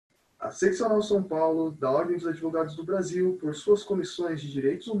A Seccional São Paulo da Ordem dos Advogados do Brasil, por suas comissões de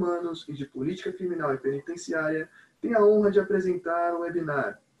Direitos Humanos e de Política Criminal e Penitenciária, tem a honra de apresentar o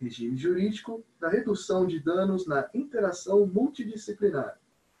webinar Regime Jurídico da Redução de Danos na Interação Multidisciplinar,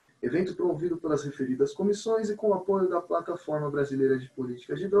 evento promovido pelas referidas comissões e com o apoio da Plataforma Brasileira de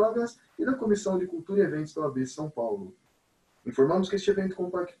Políticas de Drogas e da Comissão de Cultura e Eventos da OAB São Paulo. Informamos que este evento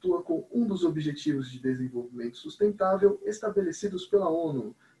compactua com um dos Objetivos de Desenvolvimento Sustentável estabelecidos pela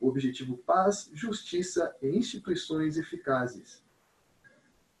ONU, o objetivo Paz, Justiça e Instituições Eficazes.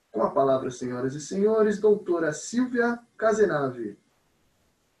 Com a palavra, senhoras e senhores, doutora Silvia Casenave.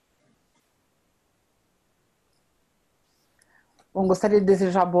 Bom, gostaria de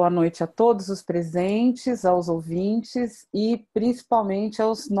desejar boa noite a todos os presentes, aos ouvintes e principalmente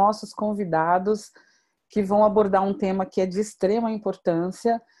aos nossos convidados que vão abordar um tema que é de extrema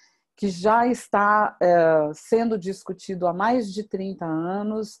importância, que já está sendo discutido há mais de 30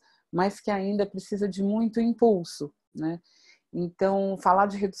 anos, mas que ainda precisa de muito impulso, né? Então, falar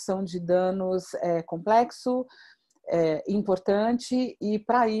de redução de danos é complexo, é importante, e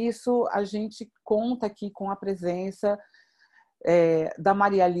para isso a gente conta aqui com a presença da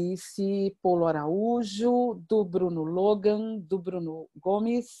Maria Alice Polo Araújo, do Bruno Logan, do Bruno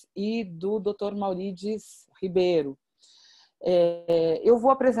Gomes e do Dr. Maurides Ribeiro. Eu vou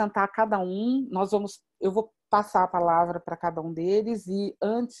apresentar cada um, eu vou passar a palavra para cada um deles e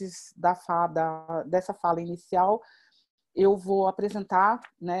antes dessa fala inicial, eu vou apresentar,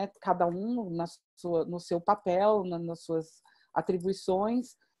 né, cada um no seu papel, nas suas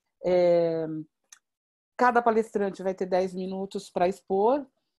atribuições. Cada palestrante vai ter 10 minutos para expor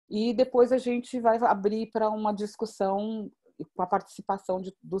e depois a gente vai abrir para uma discussão com a participação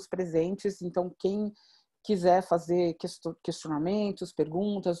dos presentes. Então, quem quiser fazer questionamentos,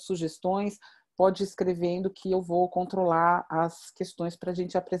 perguntas, sugestões, pode ir escrevendo que eu vou controlar as questões para a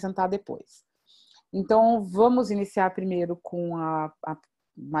gente apresentar depois. Então, vamos iniciar primeiro com a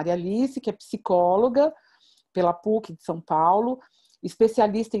Maria Alice, que é psicóloga pela PUC de São Paulo,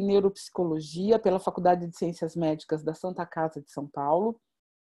 especialista em neuropsicologia pela Faculdade de Ciências Médicas da Santa Casa de São Paulo,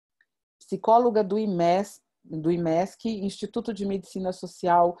 psicóloga do IMESC, Instituto de Medicina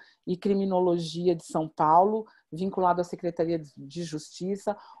Social e Criminologia de São Paulo, vinculado à Secretaria de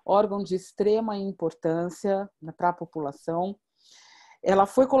Justiça, órgão de extrema importância para a população. Ela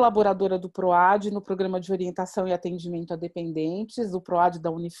foi colaboradora do PROAD no Programa de Orientação e Atendimento a Dependentes, o PROAD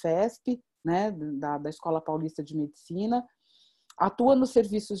da Unifesp, né, da Escola Paulista de Medicina. Atua nos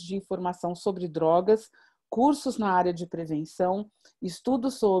serviços de informação sobre drogas, cursos na área de prevenção,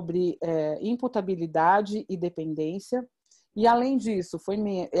 estudos sobre imputabilidade e dependência. E, além disso,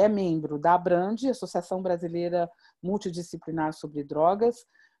 é membro da ABRAND, Associação Brasileira Multidisciplinar sobre Drogas,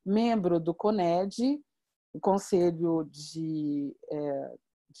 membro do CONED, o Conselho de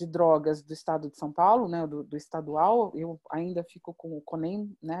Drogas do Estado de São Paulo, né, do estadual. Eu ainda fico com o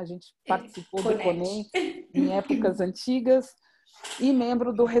CONEM, né, a gente participou do CONEM em épocas antigas, e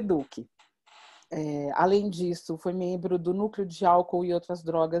membro do Reduc. Além disso, foi membro do Núcleo de Álcool e Outras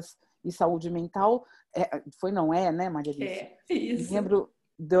Drogas e Saúde Mental. Né, Maria Alice? Isso. Membro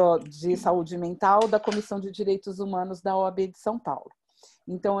de Saúde Mental da Comissão de Direitos Humanos da OAB de São Paulo.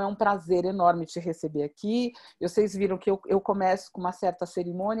 Então, é um prazer enorme te receber aqui. Vocês viram que eu começo com uma certa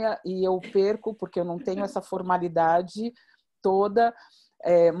cerimônia e eu perco, porque eu não tenho essa formalidade toda.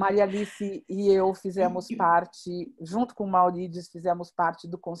 Maria Alice e eu fizemos parte, junto com o Maurides, fizemos parte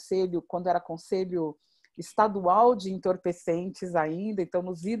do conselho, quando era Conselho Estadual de Entorpecentes ainda, então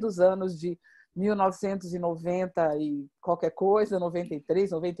nos idos anos de 1990 e qualquer coisa,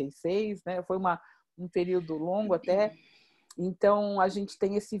 93, 96, né? Foi um período longo até. Então, a gente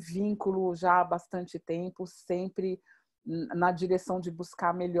tem esse vínculo já há bastante tempo, sempre na direção de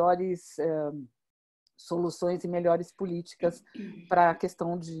buscar melhores soluções e melhores políticas para a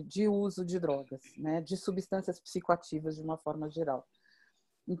questão de uso de drogas, né, de substâncias psicoativas de uma forma geral.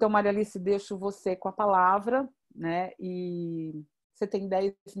 Então, Maria Alice, deixo você com a palavra, né, e você tem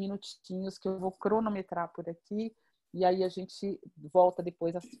 10 minutinhos que eu vou cronometrar por aqui e aí a gente volta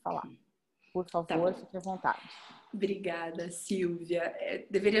depois a se falar. Por favor, fique à vontade. Obrigada, Silvia.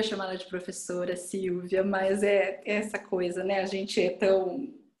 Deveria chamá-la de professora Silvia, mas é essa coisa, né? A gente é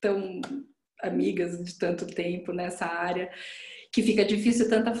tão amigas de tanto tempo nessa área que fica difícil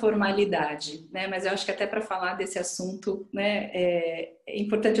tanta formalidade, né? Mas eu acho que até para falar desse assunto, né, é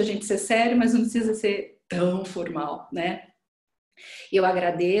importante a gente ser sério, mas não precisa ser tão formal, né? Eu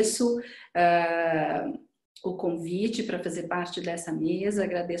agradeço o convite para fazer parte dessa mesa,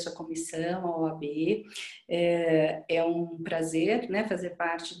 agradeço a comissão, a OAB, é um prazer, né, fazer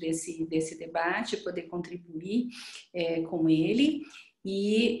parte desse debate, poder contribuir com ele.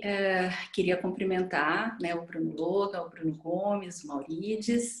 E queria cumprimentar, né, o Bruno Loga, o Bruno Gomes, o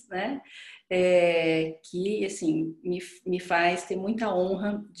Maurides, né, que assim, me faz ter muita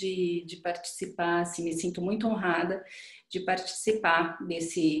honra de participar, assim, me sinto muito honrada de participar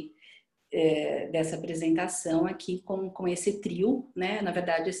dessa apresentação aqui com esse trio, né, na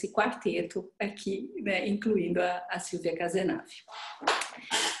verdade esse quarteto aqui, né, incluindo a Silvia Casenave.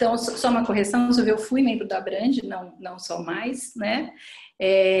 Então, só uma correção, eu fui membro da Brand, não sou mais, né?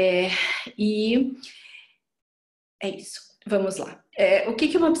 E é isso, vamos lá. O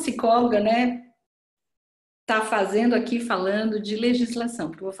que uma psicóloga, né, está fazendo aqui falando de legislação?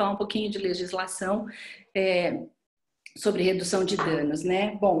 Porque eu vou falar um pouquinho de legislação sobre redução de danos,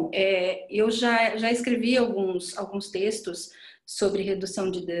 né? Bom, eu já escrevi alguns textos sobre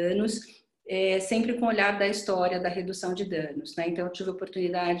redução de danos, sempre com o olhar da história da redução de danos, né? Então, eu tive a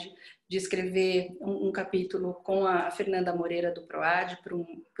oportunidade de escrever um capítulo com a Fernanda Moreira do PROAD,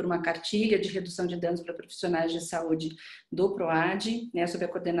 por uma cartilha de redução de danos para profissionais de saúde do PROAD, né, sob a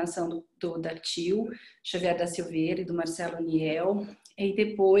coordenação do Dartil, Xavier da Silveira e do Marcelo Niel, e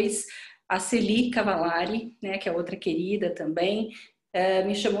depois a Celi Cavallari, né, que é outra querida também,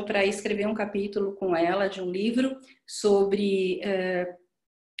 me chamou para escrever um capítulo com ela de um livro sobre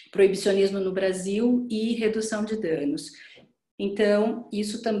proibicionismo no Brasil e redução de danos. Então,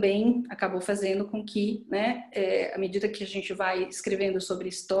 isso também acabou fazendo com que, né, à medida que a gente vai escrevendo sobre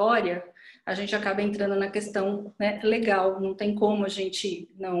história, a gente acaba entrando na questão, né, legal, não tem como a gente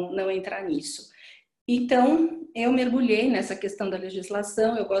não entrar nisso. Então, eu mergulhei nessa questão da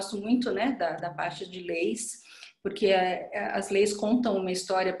legislação, eu gosto muito, né, da parte de leis, porque as leis contam uma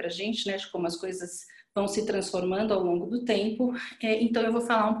história para a gente, né, de como as coisas vão se transformando ao longo do tempo. Então, eu vou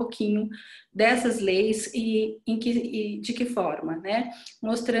falar um pouquinho dessas leis e de que forma, né?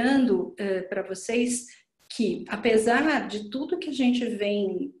 Mostrando para vocês que, apesar de tudo que a gente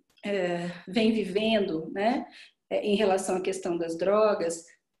vem vivendo, né, em relação à questão das drogas,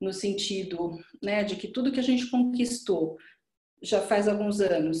 no sentido, né, de que tudo que a gente conquistou já faz alguns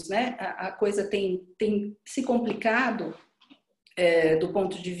anos, né, a coisa tem se complicado do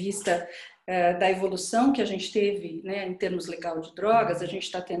ponto de vista da evolução que a gente teve, né, em termos legal de drogas, a gente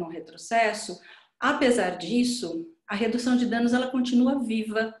está tendo um retrocesso. Apesar disso, a redução de danos ela continua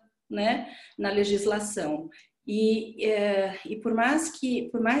viva, né, na legislação. E por mais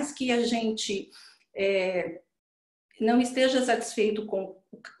que a gente não esteja satisfeito com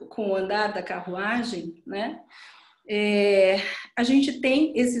o andar da carruagem, né, a gente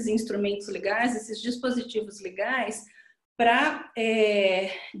tem esses instrumentos legais, esses dispositivos legais para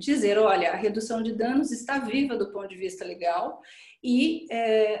dizer, olha, a redução de danos está viva do ponto de vista legal e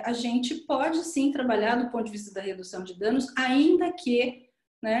a gente pode sim trabalhar do ponto de vista da redução de danos, ainda que,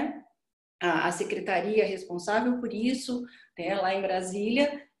 né, a secretaria responsável por isso, né, lá em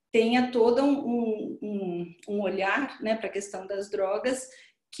Brasília, tenha todo um olhar, né, para a questão das drogas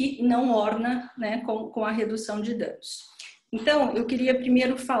que não orna, né, com a redução de danos. Então, eu queria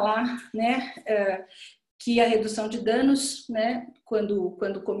primeiro falar, né, que a redução de danos, né,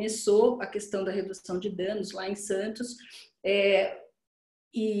 quando começou a questão da redução de danos lá em Santos,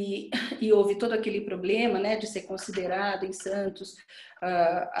 e houve todo aquele problema, né, de ser considerado em Santos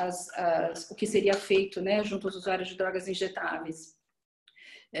o que seria feito, né, junto aos usuários de drogas injetáveis,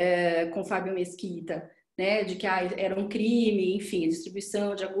 com Fábio Mesquita, né, de que era um crime, enfim,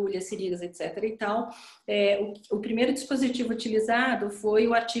 distribuição de agulhas, seringas, etc. e tal. O primeiro dispositivo utilizado foi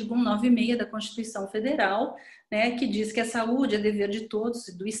o artigo 196 da Constituição Federal, né, que diz que a saúde é dever de todos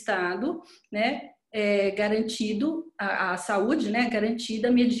e do Estado, né, garantido, a saúde, né, garantida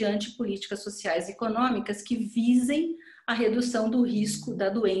mediante políticas sociais e econômicas que visem a redução do risco da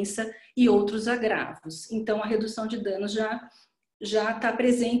doença e outros agravos. Então, a redução de danos já está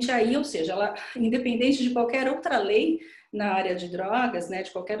presente aí, ou seja, ela, independente de qualquer outra lei na área de drogas, né, de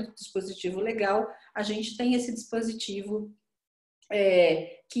qualquer dispositivo legal, a gente tem esse dispositivo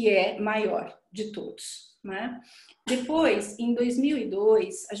que é maior de todos, né? Depois, em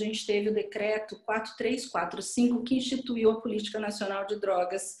 2002, a gente teve o decreto 4345, que instituiu a Política Nacional de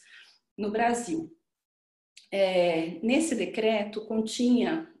Drogas no Brasil. Nesse decreto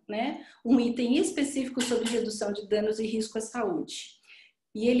continha, né, um item específico sobre redução de danos e risco à saúde.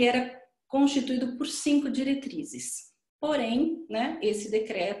 E ele era constituído por 5 diretrizes. Porém, né, esse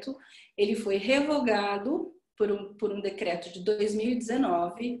decreto ele foi revogado por um decreto de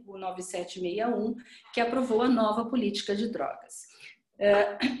 2019, o 9761, que aprovou a nova política de drogas.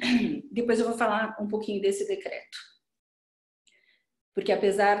 Depois eu vou falar um pouquinho desse decreto. Porque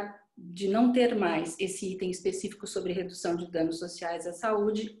apesar de não ter mais esse item específico sobre redução de danos sociais à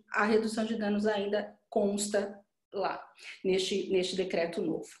saúde, a redução de danos ainda consta lá, neste decreto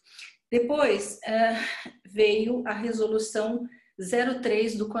novo. Depois veio a resolução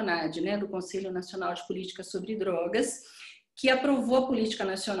 03 do CONAD, né, do Conselho Nacional de Política sobre Drogas, que aprovou a Política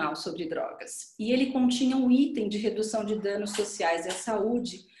Nacional sobre Drogas. E ele continha um item de redução de danos sociais à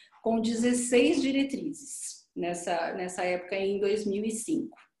saúde com 16 diretrizes, nessa época em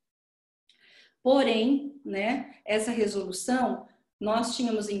 2005. Porém, né, essa resolução, nós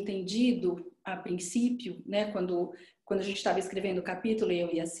tínhamos entendido, a princípio, né, quando a gente estava escrevendo o capítulo,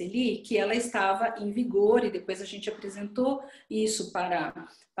 eu e a Celi, que ela estava em vigor, e depois a gente apresentou isso para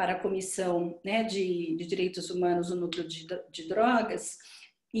a Comissão, né, de Direitos Humanos, o Núcleo de Drogas,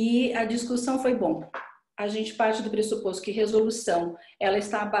 e a discussão foi, bom, a gente parte do pressuposto que resolução ela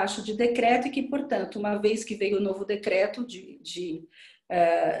está abaixo de decreto e que, portanto, uma vez que veio o novo decreto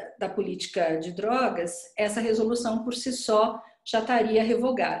da política de drogas, essa resolução por si só já estaria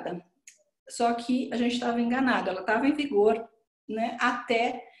revogada. Só que a gente estava enganado, ela estava em vigor, né,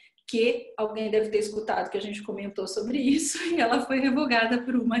 até que alguém deve ter escutado que a gente comentou sobre isso, e ela foi revogada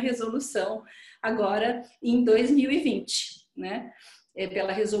por uma resolução agora em 2020, né,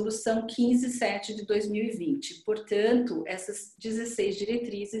 pela resolução 15.7 de 2020. Portanto, essas 16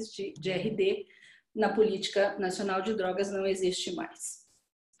 diretrizes de RD na Política Nacional de Drogas não existe mais.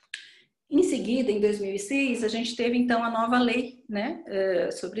 Em seguida, em 2006, a gente teve então a nova lei, né,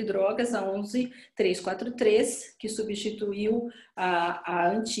 sobre drogas, a 11.343, que substituiu a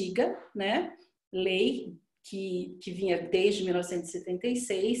antiga, né, lei que vinha desde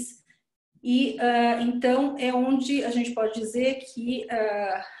 1976. E então é onde a gente pode dizer que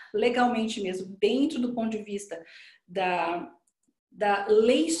legalmente mesmo, dentro do ponto de vista da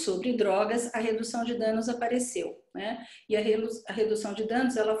lei sobre drogas, a redução de danos apareceu, né? E a redução de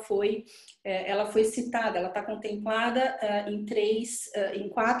danos ela foi citada, ela está contemplada em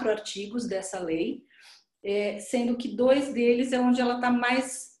 4 artigos dessa lei, sendo que 2 deles é onde ela está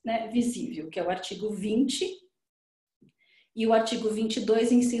mais, né, visível, que é o artigo 20 e o artigo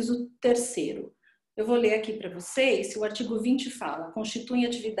 22, inciso 3º. Eu vou ler aqui para vocês. O artigo 20 fala: constituem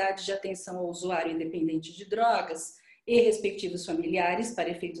atividades de atenção ao usuário independente de drogas e respectivos familiares, para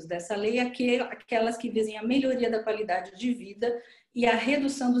efeitos dessa lei, aquelas que visem a melhoria da qualidade de vida e a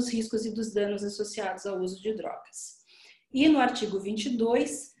redução dos riscos e dos danos associados ao uso de drogas. E no artigo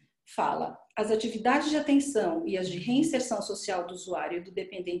 22 fala: as atividades de atenção e as de reinserção social do usuário e do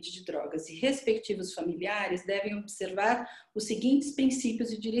dependente de drogas e respectivos familiares devem observar os seguintes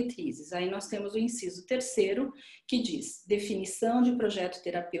princípios e diretrizes. Aí nós temos o inciso 3º, que diz: definição de projeto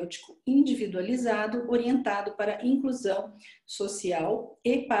terapêutico individualizado, orientado para a inclusão social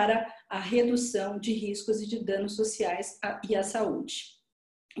e para a redução de riscos e de danos sociais e à saúde.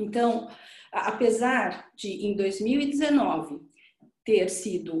 Então, apesar de, em 2019, ter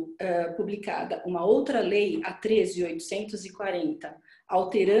sido publicada uma outra lei, a 13.840,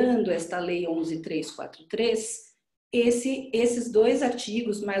 alterando esta lei 11.343, esses 2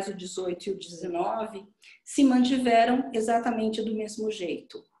 artigos, mais o 18 e o 19, se mantiveram exatamente do mesmo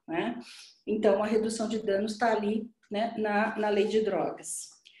jeito, né? Então, a redução de danos está ali, né, na lei de drogas.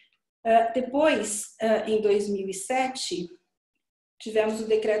 Depois, em 2007, tivemos o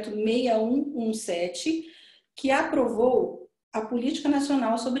decreto 6117, que aprovou a Política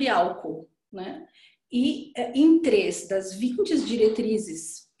Nacional sobre Álcool, né? E em 3 das 20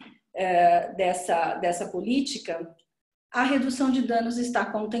 diretrizes dessa política, a redução de danos está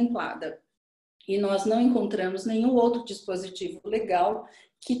contemplada. E nós não encontramos nenhum outro dispositivo legal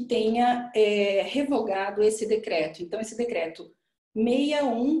que tenha revogado esse decreto. Então, esse decreto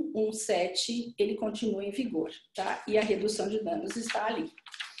 6117, ele continua em vigor, tá? E a redução de danos está ali.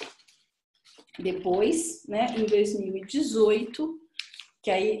 Depois, né, em 2018,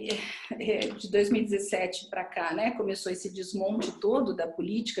 que aí de 2017 para cá, né, começou esse desmonte todo da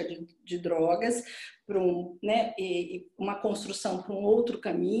política de drogas, para né, uma construção para um outro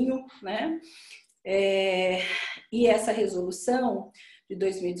caminho, né? E essa resolução de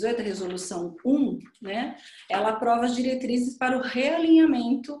 2018, a resolução 1, né, ela aprova as diretrizes para o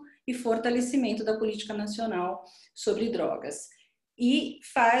realinhamento e fortalecimento da política nacional sobre drogas. E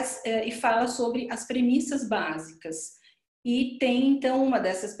fala sobre as premissas básicas. E tem, então, uma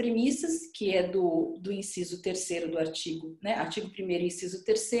dessas premissas, que é do inciso 3º do artigo, né? Artigo 1º, inciso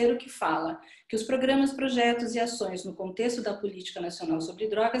 3º, que fala que os programas, projetos e ações no contexto da Política Nacional sobre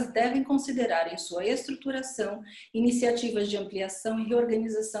Drogas devem considerar em sua estruturação iniciativas de ampliação e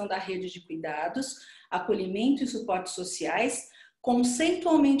reorganização da rede de cuidados, acolhimento e suportes sociais,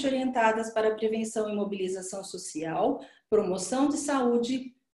 conceitualmente orientadas para a prevenção e mobilização social, promoção de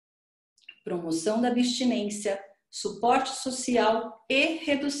saúde, promoção da abstinência, suporte social e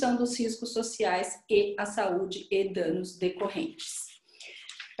redução dos riscos sociais e a saúde e danos decorrentes.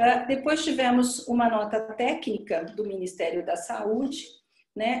 Depois tivemos uma nota técnica do Ministério da Saúde,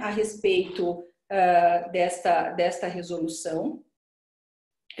 né, a respeito desta resolução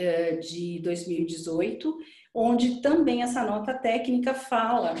de 2018, onde também essa nota técnica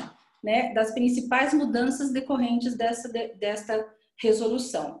fala, né, das principais mudanças decorrentes desta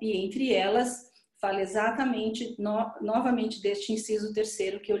resolução, e entre elas fala exatamente, novamente, deste inciso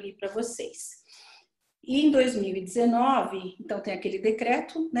 3º que eu li para vocês. E em 2019, então tem aquele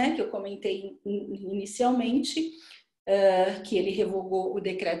decreto, né, que eu comentei inicialmente, que ele revogou o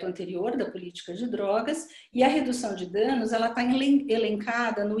decreto anterior da política de drogas, e a redução de danos, ela está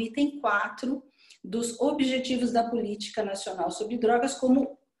elencada no item 4 dos Objetivos da Política Nacional sobre Drogas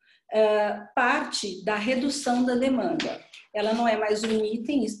como parte da redução da demanda. Ela não é mais um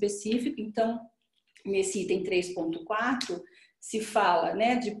item específico, então, nesse item 3.4, se fala,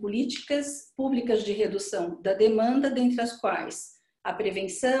 né, de políticas públicas de redução da demanda, dentre as quais a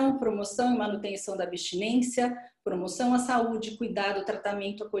prevenção, promoção e manutenção da abstinência, promoção à saúde, cuidado,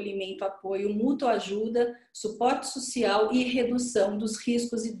 tratamento, acolhimento, apoio, mútua ajuda, suporte social e redução dos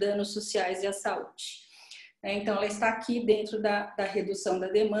riscos e danos sociais e à saúde. Então, ela está aqui dentro da redução da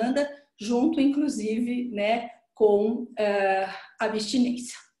demanda, junto, inclusive, né, com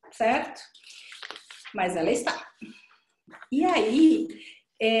abstinência, certo? Mas ela está. E aí,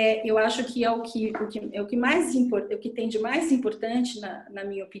 eu acho que é o que tem de mais importante, na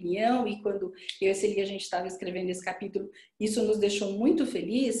minha opinião, e quando eu e a Celia, a gente estava escrevendo esse capítulo, isso nos deixou muito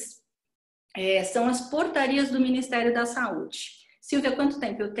feliz, são as portarias do Ministério da Saúde. Silvia, quanto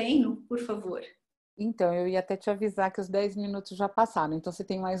tempo eu tenho? Por favor. Então, eu ia até te avisar que os 10 minutos já passaram, então você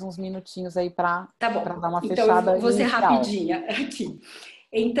tem mais uns minutinhos aí para dar uma fechada. Então, eu vou ser inicial. rapidinha aqui.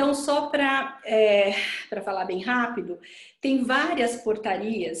 Então, só para falar bem rápido, tem várias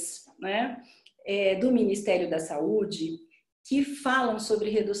portarias, né, do Ministério da Saúde que falam sobre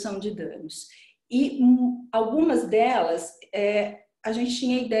redução de danos. E algumas delas, a gente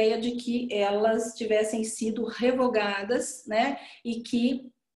tinha a ideia de que elas tivessem sido revogadas, né, e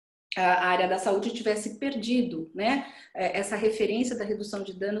que a área da saúde tivesse perdido, né, essa referência da redução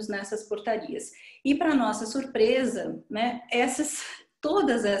de danos nessas portarias. E, para nossa surpresa, né,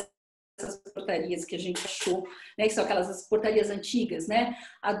 todas essas portarias que a gente achou, né, que são aquelas portarias antigas, né,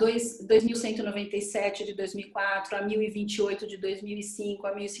 a 2.197 de 2004, a 1.028 de 2005,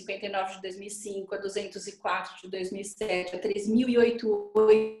 a 1.059 de 2005, a 204 de 2007, a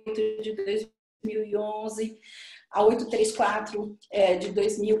 3.088 de 2011, a 834 de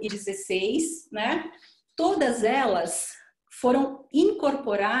 2016, né? Todas elas foram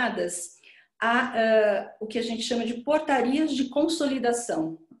incorporadas a o que a gente chama de portarias de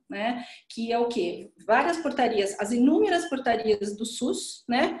consolidação, né? Que é o quê? Várias portarias, as inúmeras portarias do SUS,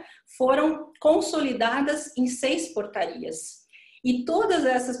 né, foram consolidadas em 6 portarias. E todas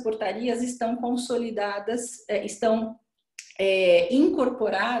essas portarias estão consolidadas, estão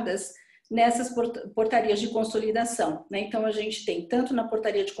incorporadas nessas portarias de consolidação, né? Então, a gente tem tanto na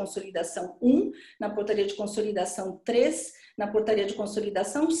portaria de consolidação 1, na portaria de consolidação 3, na portaria de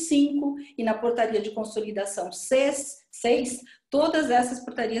consolidação 5 e na portaria de consolidação 6, todas essas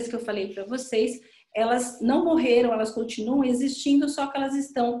portarias que eu falei para vocês, elas não morreram, elas continuam existindo, só que elas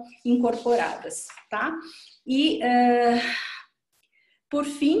estão incorporadas, tá? E, por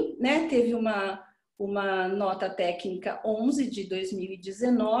fim, né, teve uma nota técnica 11 de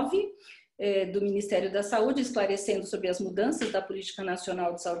 2019, do Ministério da Saúde, esclarecendo sobre as mudanças da Política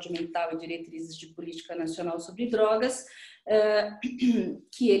Nacional de Saúde Mental e diretrizes de Política Nacional sobre Drogas,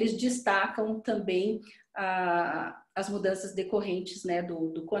 que eles destacam também as mudanças decorrentes, né,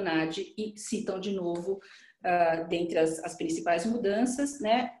 do CONAD e citam de novo, dentre as principais mudanças,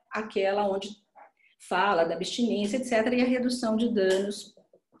 né, aquela onde fala da abstinência, etc., e a redução de danos,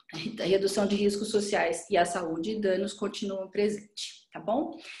 a redução de riscos sociais e a saúde e danos continuam presentes, tá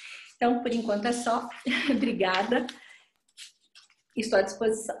bom? Então, por enquanto é só. Obrigada. Estou à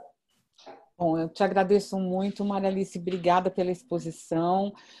disposição. Bom, eu te agradeço muito, Maria Alice, obrigada pela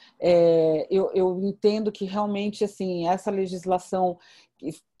exposição. Eu entendo que realmente, assim, essa legislação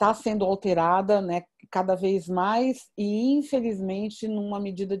está sendo alterada, né, cada vez mais e, infelizmente, numa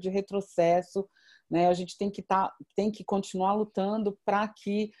medida de retrocesso, né? A gente tem que continuar lutando para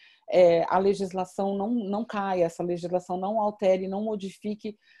que a legislação não caia, essa legislação não altere, não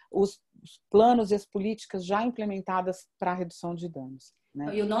modifique os planos e as políticas já implementadas para a redução de danos.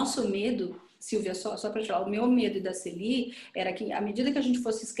 né? E o nosso medo, Silvia, só para te falar, o meu medo e da Celi era que, à medida que a gente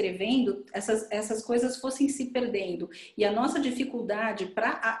fosse escrevendo, essas coisas fossem se perdendo. E a nossa dificuldade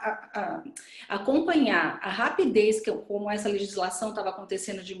para acompanhar a rapidez como essa legislação estava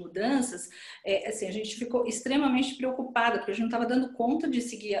acontecendo de mudanças, assim, a gente ficou extremamente preocupada, porque a gente não estava dando conta de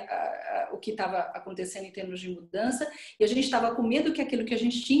seguir o que estava acontecendo em termos de mudança, e a gente estava com medo que aquilo que a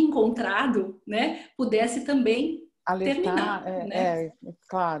gente tinha encontrado, né, pudesse também Alertar, terminar, né?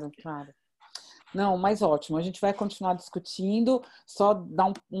 claro, claro. Não, mas ótimo, a gente vai continuar discutindo, só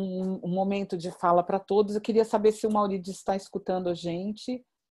dar um momento de fala para todos. Eu queria saber se o Maurides está escutando a gente.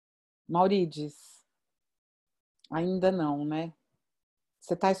 Maurides, ainda não, né?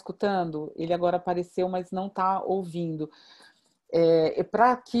 Você está escutando? Ele agora apareceu, mas não está ouvindo.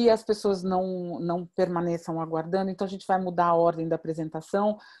 Para que as pessoas não permaneçam aguardando, então a gente vai mudar a ordem da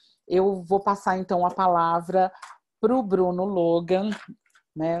apresentação. Eu vou passar, então, a palavra para o Bruno Logan,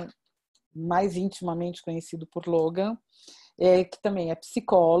 né, mais intimamente conhecido por Logan, que também é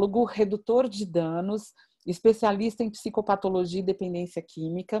psicólogo, redutor de danos, especialista em psicopatologia e dependência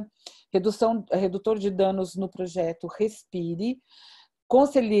química, redutor de danos no projeto Respire,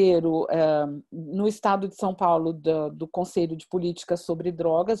 conselheiro no estado de São Paulo do Conselho de Políticas sobre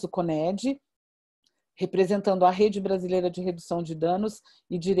Drogas, o CONED, representando a Rede Brasileira de Redução de Danos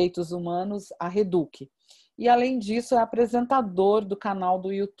e Direitos Humanos, a REDUC. E, além disso, é apresentador do canal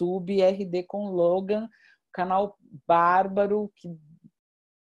do YouTube RD com Logan, canal bárbaro, que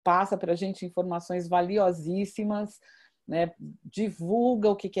passa para a gente informações valiosíssimas, né? Divulga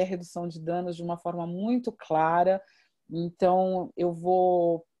o que é redução de danos de uma forma muito clara. Então, eu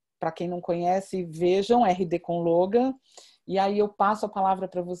vou, para quem não conhece, vejam RD com Logan. E aí eu passo a palavra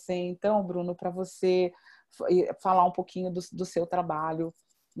para você, então, Bruno, para você falar um pouquinho do seu trabalho.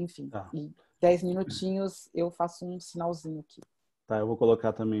 Enfim, Tá. em 10 minutinhos eu faço um sinalzinho aqui. Tá, eu vou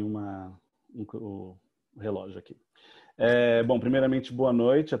colocar também o relógio aqui. Bom, primeiramente, boa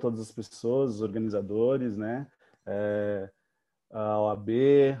noite a todas as pessoas, os organizadores, né? A OAB,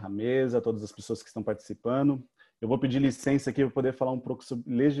 a mesa, todas as pessoas que estão participando. Eu vou pedir licença aqui para poder falar um pouco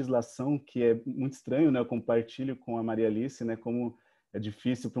sobre legislação, que é muito estranho, né? Eu compartilho com a Maria Alice, né? Como é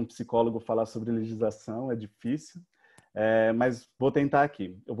difícil para um psicólogo falar sobre legislação, é difícil. Mas vou tentar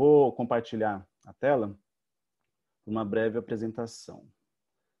aqui. Eu vou compartilhar a tela para uma breve apresentação.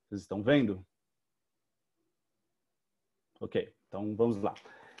 Vocês estão vendo? Ok, então vamos lá.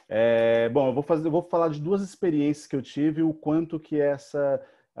 Bom, eu vou falar de duas experiências que eu tive, o quanto que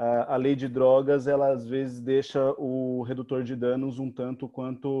a lei de drogas, ela às vezes deixa o redutor de danos um tanto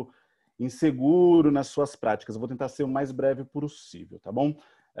quanto inseguro nas suas práticas. Eu vou tentar ser o mais breve possível, tá bom?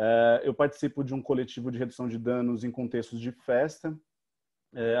 Eu participo de um coletivo de redução de danos em contextos de festa,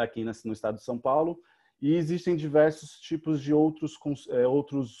 aqui no estado de São Paulo, e existem diversos tipos de outros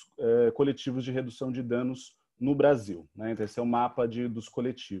coletivos de redução de danos no Brasil, né? Então, esse é o mapa dos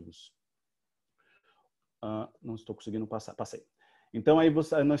coletivos. Não estou conseguindo passar, passei. Então, aí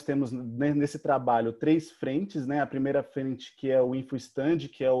nós temos nesse trabalho 3 frentes, né? A primeira frente, que é o InfoStand,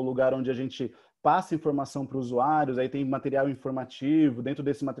 que é o lugar onde a gente passa informação para os usuários, aí tem material informativo, dentro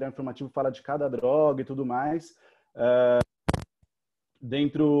desse material informativo fala de cada droga e tudo mais.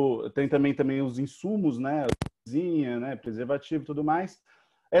 Dentro tem também os insumos, né? Cozinha, né? Preservativo e tudo mais.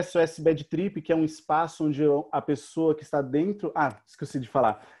 SOS Bad Trip, que é um espaço onde a pessoa que está dentro... esqueci de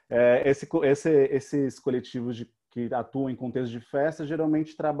falar. Esses coletivos que atuam em contexto de festa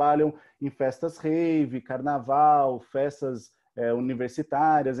geralmente trabalham em festas rave, carnaval, festas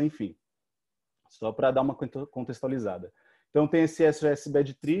universitárias, enfim. Só para dar uma contextualizada. Então tem esse SOS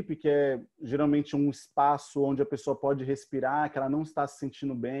Bad Trip, que é geralmente um espaço onde a pessoa pode respirar, que ela não está se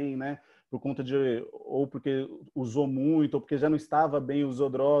sentindo bem, né? Por conta ou porque usou muito, ou porque já não estava bem, usou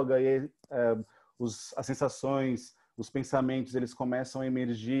droga, e aí, as sensações, os pensamentos, eles começam a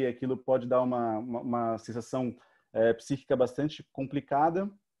emergir, aquilo pode dar uma sensação psíquica bastante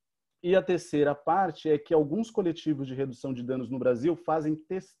complicada. E a terceira parte é que alguns coletivos de redução de danos no Brasil fazem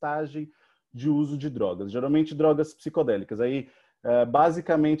testagem de uso de drogas, geralmente drogas psicodélicas. Aí,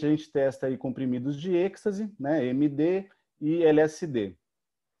 basicamente, a gente testa aí comprimidos de êxtase, né, MD e LSD.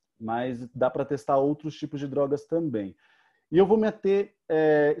 Mas dá para testar outros tipos de drogas também. E eu vou me ater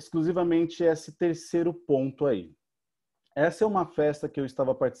exclusivamente a esse terceiro ponto aí. Essa é uma festa que eu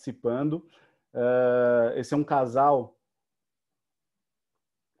estava participando. Esse é um casal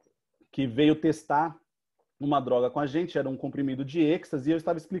que veio testar uma droga com a gente, era um comprimido de êxtase, e eu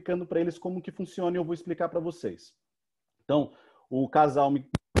estava explicando para eles como que funciona e eu vou explicar para vocês. Então, o casal me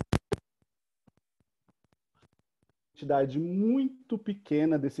quantidade muito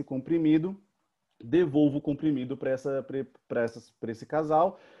pequena desse comprimido, devolvo o comprimido para esse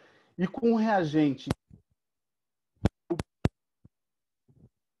casal, e com o reagente...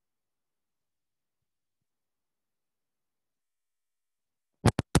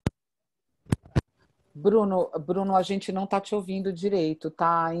 Bruno, a gente não está te ouvindo direito,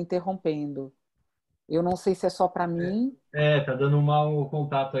 tá interrompendo. Eu não sei se é só para mim. Tá dando um mau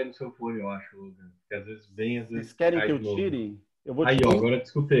contato aí no seu fone, eu acho, Logan. Que às vezes vem, às vezes Vocês querem cai que eu de novo. tire? Eu vou Aí, tirar. ó, agora eu te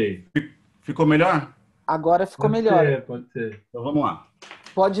escutei. Ficou melhor? Agora ficou melhor. Pode ser. Então vamos lá.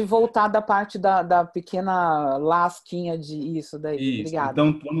 Pode voltar da parte da pequena lasquinha de isso daí. Isso. Obrigada.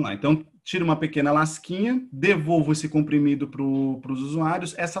 Então, vamos lá. Então, tiro uma pequena lasquinha, devolvo esse comprimido para os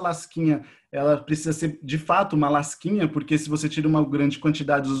usuários. Essa lasquinha, ela precisa ser, de fato, uma lasquinha, porque se você tira uma grande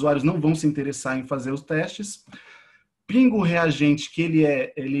quantidade, os usuários não vão se interessar em fazer os testes. Pingo o reagente, que ele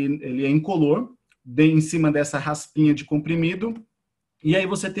é incolor, em cima dessa raspinha de comprimido, e aí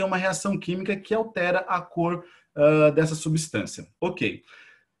você tem uma reação química que altera a cor dessa substância. Ok.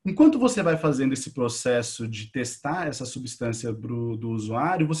 Enquanto você vai fazendo esse processo de testar essa substância do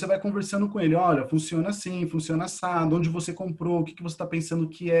usuário, você vai conversando com ele, olha, funciona assim, funciona assado, onde você comprou, o que você está pensando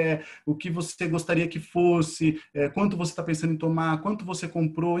que é, o que você gostaria que fosse, quanto você está pensando em tomar, quanto você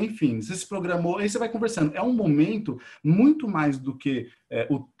comprou, enfim, você se programou, aí você vai conversando. É um momento, muito mais do que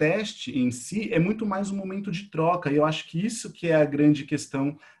o teste em si, é muito mais um momento de troca, e eu acho que isso que é a grande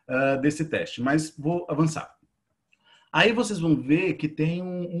questão desse teste, mas vou avançar. Aí vocês vão ver que tem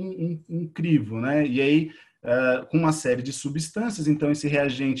um crivo, né? E aí, com uma série de substâncias, então esse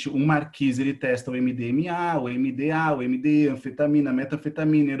reagente, o Marquise, ele testa o MDMA, o MDA, o MD, anfetamina,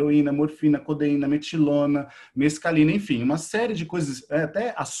 metanfetamina, heroína, morfina, codeína, metilona, mescalina, enfim, uma série de coisas,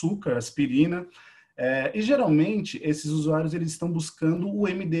 até açúcar, aspirina. E geralmente, esses usuários, eles estão buscando o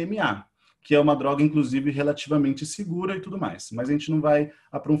MDMA, que é uma droga, inclusive, relativamente segura e tudo mais. Mas a gente não vai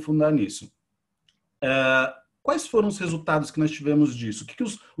aprofundar nisso. Quais foram os resultados que nós tivemos disso? O que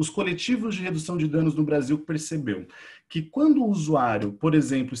os coletivos de redução de danos no Brasil percebeu? Que quando o usuário, por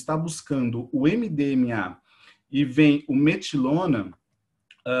exemplo, está buscando o MDMA e vem o metilona,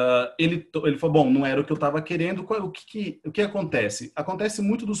 ele falou, bom, não era o que eu estava querendo, o que acontece? Acontece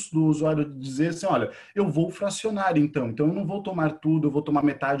muito do usuário dizer assim, olha, eu vou fracionar então eu não vou tomar tudo, eu vou tomar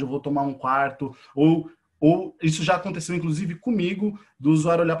metade, eu vou tomar um quarto, ou isso já aconteceu, inclusive, comigo, do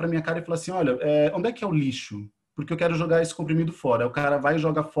usuário olhar para minha cara e falar assim, olha, onde é que é o lixo? Porque eu quero jogar esse comprimido fora. Aí o cara vai e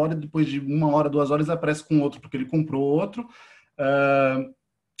joga fora, e depois de 1 hora, 2 horas, ele aparece com outro, porque ele comprou outro,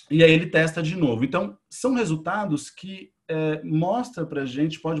 e aí ele testa de novo. Então, são resultados que mostra para a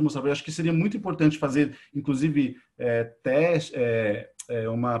gente, pode mostrar, eu acho que seria muito importante fazer, inclusive,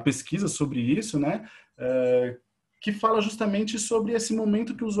 uma pesquisa sobre isso, né? Que fala justamente sobre esse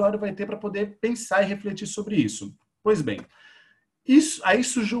momento que o usuário vai ter para poder pensar e refletir sobre isso. Pois bem, aí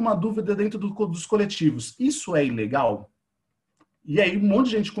surgiu uma dúvida dentro dos coletivos. Isso é ilegal? E aí um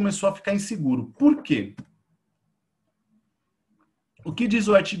monte de gente começou a ficar inseguro. Por quê? O que diz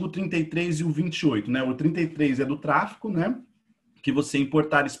o artigo 33 e o 28? Né? O 33 é do tráfico, né? Que você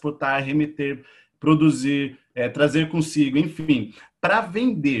importar, exportar, remeter, produzir, trazer consigo, enfim, para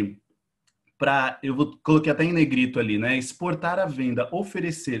vender, eu coloquei até em negrito ali, né? Exportar à venda,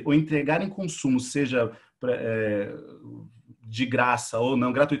 oferecer ou entregar em consumo, seja de graça ou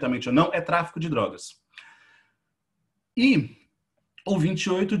não, gratuitamente ou não, é tráfico de drogas. E o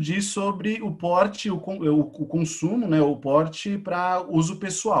 28 diz sobre o porte, o consumo, né? O porte para uso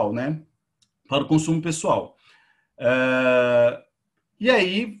pessoal, né? Para o consumo pessoal. E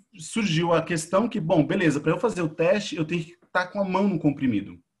aí surgiu a questão que, bom, beleza, para eu fazer o teste, eu tenho que estar com a mão no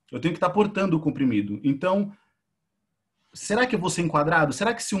comprimido. Eu tenho que estar portando o comprimido. Então, será que eu vou ser enquadrado?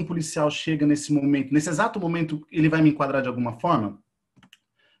 Será que se um policial chega nesse momento, nesse exato momento, ele vai me enquadrar de alguma forma?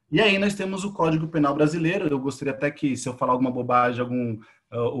 E aí nós temos o Código Penal Brasileiro. Eu gostaria até que, se eu falar alguma bobagem,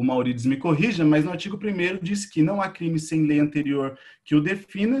 o Maurides me corrija, mas no artigo 1º diz que não há crime sem lei anterior que o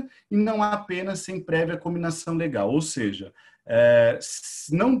defina e não há pena sem prévia cominação legal. Ou seja,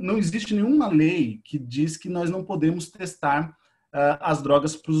 não existe nenhuma lei que diz que nós não podemos testar as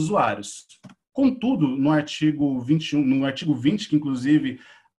drogas para os usuários. Contudo, no artigo 21, no artigo 20, que inclusive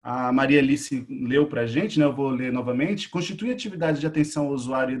a Maria Alice leu para a gente, né? Eu vou ler novamente, constitui atividade de atenção ao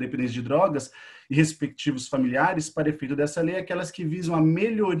usuário e dependente de drogas e respectivos familiares para efeito dessa lei aquelas que visam a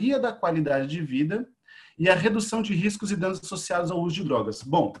melhoria da qualidade de vida e a redução de riscos e danos associados ao uso de drogas.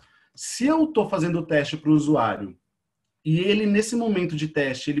 Bom, se eu estou fazendo o teste para o usuário e ele, nesse momento de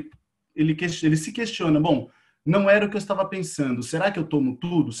teste, ele se questiona, bom, não era o que eu estava pensando. Será que eu tomo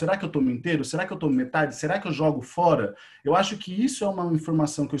tudo? Será que eu tomo inteiro? Será que eu tomo metade? Será que eu jogo fora? Eu acho que isso é uma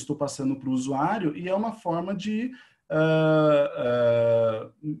informação que eu estou passando para o usuário e é uma forma de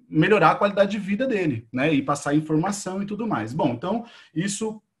melhorar a qualidade de vida dele, né? E passar informação e tudo mais. Bom, então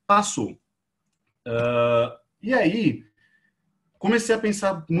isso passou. E aí comecei a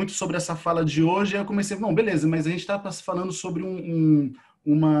pensar muito sobre essa fala de hoje, e eu comecei, bom, beleza, mas a gente está falando sobre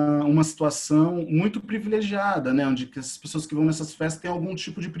uma situação muito privilegiada, né, onde as pessoas que vão nessas festas têm algum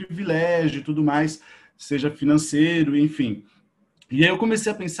tipo de privilégio e tudo mais, seja financeiro, enfim. E aí eu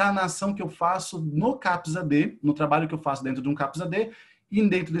comecei a pensar na ação que eu faço no CAPS AD, no trabalho que eu faço dentro de um CAPS AD, e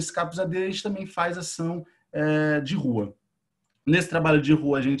dentro desse CAPS AD a gente também faz ação de rua. Nesse trabalho de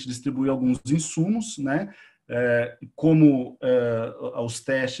rua a gente distribui alguns insumos, né? Como os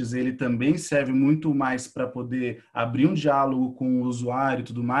testes, ele também serve muito mais para poder abrir um diálogo com o usuário e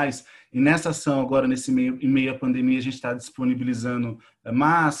tudo mais. E nessa ação, agora, em meio à pandemia, a gente está disponibilizando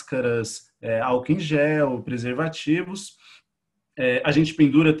máscaras, álcool em gel, preservativos. A gente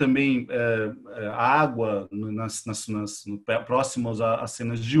pendura também água próximos às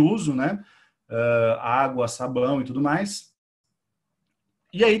cenas de uso, né? Água, sabão e tudo mais.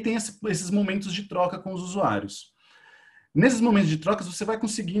 E aí tem esses momentos de troca com os usuários. Nesses momentos de trocas, você vai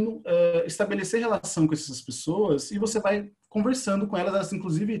conseguindo estabelecer relação com essas pessoas e você vai conversando com elas. Elas,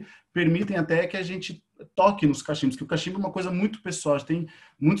 inclusive, permitem até que a gente toque nos cachimbos, porque o cachimbo é uma coisa muito pessoal. Tem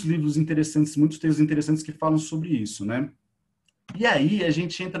muitos livros interessantes, muitos textos interessantes que falam sobre isso, né? E aí a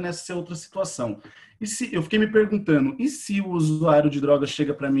gente entra nessa outra situação. Eu fiquei me perguntando, e se o usuário de drogas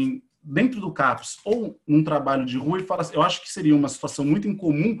chega para mim dentro do CAPS ou num trabalho de rua e fala assim, eu acho que seria uma situação muito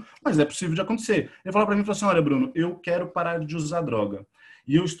incomum, mas é possível de acontecer. Ele fala para mim, assim, olha, Bruno, eu quero parar de usar droga.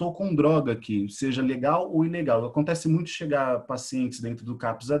 E eu estou com droga aqui, seja legal ou ilegal. Acontece muito chegar pacientes dentro do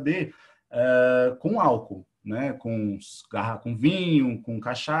CAPS AD com álcool, né? Com vinho, com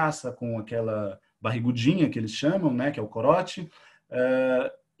cachaça, com aquela barrigudinha que eles chamam, né? Que é o corote.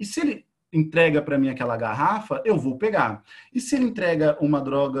 E se ele entrega para mim aquela garrafa, eu vou pegar. E se ele entrega uma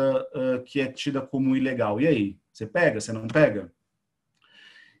droga que é tida como ilegal, e aí? Você pega? Você não pega?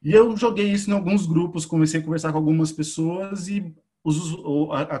 E eu joguei isso em alguns grupos, comecei a conversar com algumas pessoas e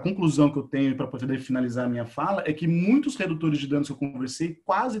a conclusão que eu tenho para poder finalizar a minha fala é que muitos redutores de danos que eu conversei,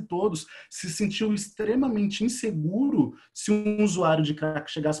 quase todos, se sentiam extremamente inseguro se um usuário de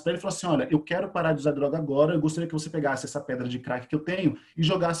crack chegasse para ele e falasse assim, olha, eu quero parar de usar droga agora, eu gostaria que você pegasse essa pedra de crack que eu tenho e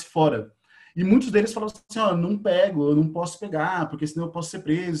jogasse fora. E muitos deles falavam assim, ó, não pego, eu não posso pegar, porque senão eu posso ser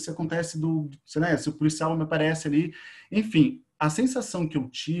preso, se acontece se o policial me aparece ali, enfim. A sensação que eu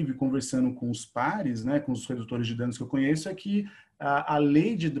tive conversando com os pares, né, com os redutores de danos que eu conheço, é que a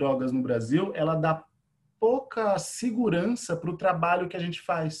lei de drogas no Brasil, ela dá pouca segurança para o trabalho que a gente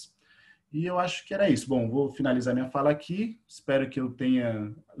faz. E eu acho que era isso. Bom, vou finalizar minha fala aqui. Espero que eu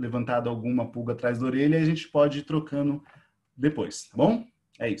tenha levantado alguma pulga atrás da orelha e a gente pode ir trocando depois, tá bom?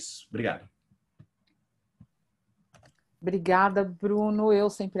 É isso. Obrigado. Obrigada, Bruno. Eu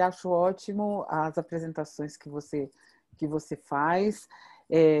sempre acho ótimo as apresentações que você faz.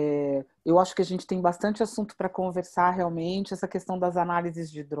 Eu acho que a gente tem bastante assunto para conversar realmente, essa questão das análises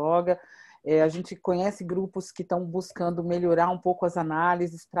de droga. A gente conhece grupos que estão buscando melhorar um pouco as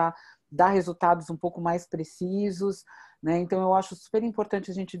análises para dar resultados um pouco mais precisos, né? Então, eu acho super importante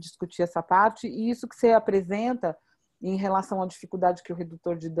a gente discutir essa parte, e isso que você apresenta em relação à dificuldade que o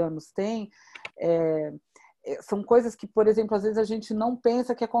redutor de danos tem, são coisas que, por exemplo, às vezes a gente não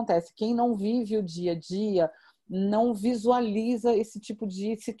pensa que acontece. Quem não vive o dia a dia não visualiza esse tipo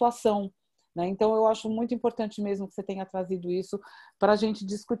de situação, né? Então, eu acho muito importante mesmo que você tenha trazido isso para a gente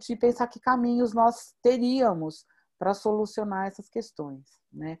discutir e pensar que caminhos nós teríamos para solucionar essas questões,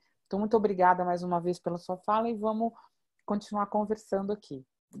 né? Então, muito obrigada mais uma vez pela sua fala e vamos continuar conversando aqui,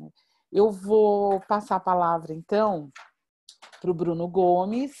 né? Eu vou passar a palavra, então, para o Bruno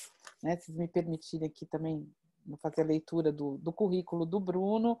Gomes, né? Se me permitirem aqui também fazer a leitura do currículo do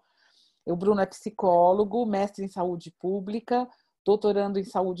Bruno. O Bruno é psicólogo, mestre em saúde pública, doutorando em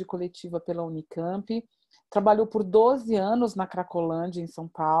saúde coletiva pela Unicamp, trabalhou por 12 anos na Cracolândia, em São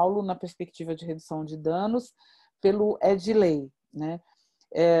Paulo, na perspectiva de redução de danos, pelo Edley, né?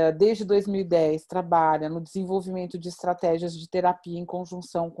 Desde 2010, trabalha no desenvolvimento de estratégias de terapia em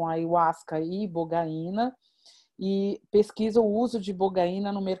conjunção com a ayahuasca e ibogaína, e pesquisa o uso de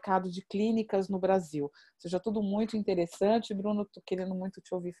ibogaína no mercado de clínicas no Brasil. Ou seja, tudo muito interessante. Bruno, estou querendo muito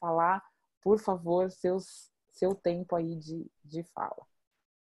te ouvir falar. Por favor, seu tempo aí de fala.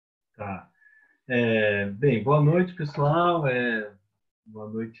 Tá. Bem, boa noite, pessoal. Boa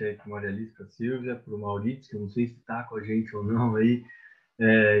noite aí para a Maria Alice, para a Silvia, para o Maurício, que eu não sei se está com a gente ou não aí,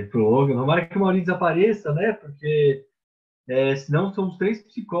 para o Logan. Tomara que o Maurício apareça, né? Porque senão somos 3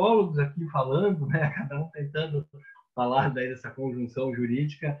 psicólogos aqui falando, né? Cada um tentando falar daí dessa conjunção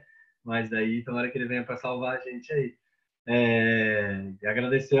jurídica. mas daí tomara que ele venha para salvar a gente aí. E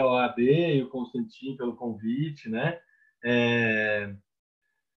agradecer ao AB e o Constantino pelo convite, né?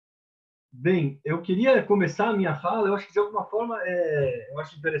 Bem, eu queria começar a minha fala, eu acho que de alguma forma eu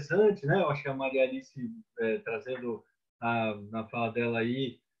acho interessante, né? Eu acho que a Maria Alice trazendo na fala dela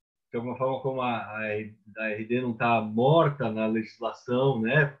aí, de alguma forma como a RD não está morta na legislação,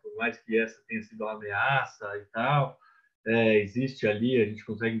 né? Por mais que essa tenha sido uma ameaça e tal, existe ali, a gente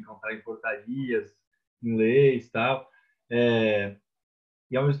consegue encontrar em portarias, em leis e tal.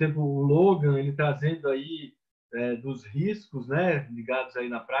 E ao mesmo tempo o Logan ele trazendo aí dos riscos, né, ligados aí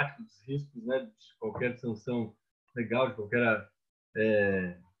na prática dos riscos, né, de qualquer sanção legal, de qualquer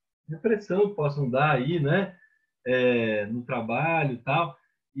repressão que possam dar aí, né, no trabalho e tal.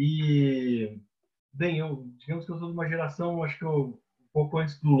 E bem, digamos que eu sou de uma geração, acho que um pouco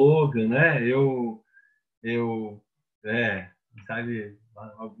antes do Logan, né? Eu sabe,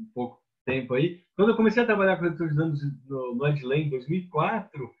 há um pouco tempo aí. Quando eu comecei a trabalhar com redução de danos no Edley, em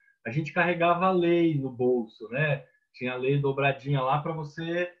 2004, a gente carregava a lei no bolso, né? Tinha a lei dobradinha lá para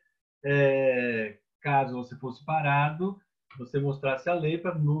você, caso você fosse parado, você mostrasse a lei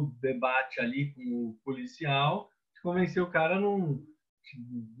para no debate ali com o policial, convencer o cara a não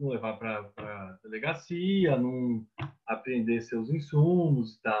levar para delegacia, não apreender seus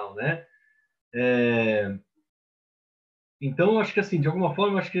insumos e tal, né? Então, eu acho que assim, de alguma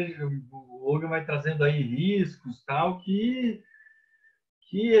forma, eu acho que o Logan vai trazendo aí riscos, tal, que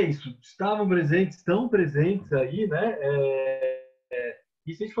é isso, estavam presentes, estão presentes aí, né?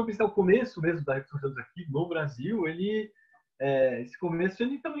 E se a gente for pensar o começo mesmo da redução de danos aqui no Brasil, esse começo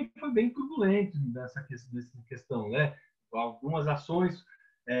ele também foi bem turbulento nessa questão, né? Algumas ações,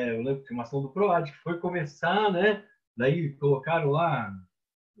 eu lembro que uma ação do PROAD que foi começar, né? Daí colocaram lá,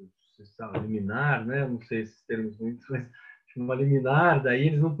 não sei se liminar, né? Não sei esses termos muito, mas uma liminar, daí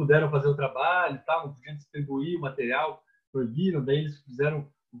eles não puderam fazer o trabalho, tal, não podiam distribuir o material, proibiram, daí eles fizeram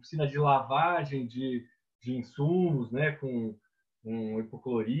oficina de lavagem de insumos, né, com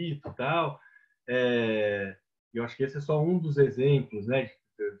hipoclorito e tal. Eu acho que esse é só um dos exemplos, né, de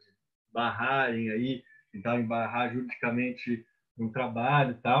barrarem aí, tentar embarrar juridicamente um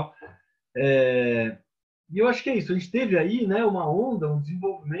trabalho e tal. E eu acho que é isso. A gente teve aí, né, uma onda, um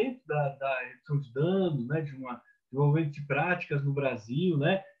desenvolvimento da redução de danos, né, de um desenvolvimento de práticas no Brasil,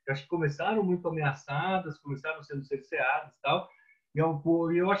 né, que acho que começaram muito ameaçadas, começaram sendo cerceadas e tal. E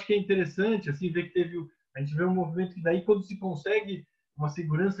eu acho que é interessante assim ver que a gente vê um movimento que daí quando se consegue uma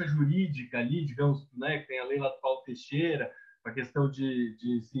segurança jurídica ali, digamos, né, que tem a lei lá do Paulo Teixeira, a questão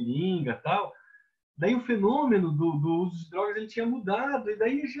de seringa e tal. Daí o fenômeno do uso de drogas ele tinha mudado, e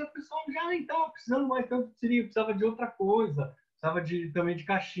daí já, o pessoal já nem estava precisando mais tanto de seringa, precisava de outra coisa, precisava também de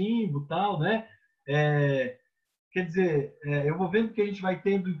cachimbo tal, né? Quer dizer, eu vou vendo que a gente vai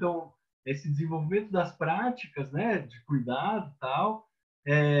tendo, então, esse desenvolvimento das práticas, né, de cuidado tal,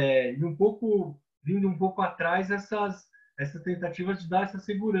 e um pouco, vindo um pouco atrás essas tentativas de dar essa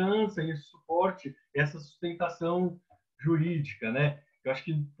segurança, esse suporte, essa sustentação jurídica, né? Eu acho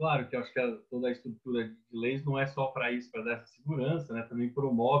que, claro, que eu acho que toda a estrutura de leis não é só para isso, para dar essa segurança, né? Também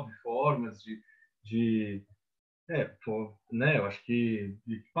promove formas né? Eu acho que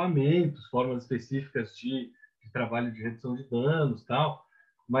de equipamentos, formas específicas de trabalho de redução de danos, tal.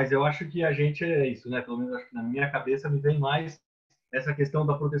 Mas eu acho que a gente é isso, né? Pelo menos acho que na minha cabeça me vem mais essa questão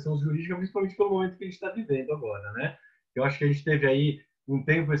da proteção jurídica, principalmente pelo momento que a gente está vivendo agora, né? Eu acho que a gente teve aí um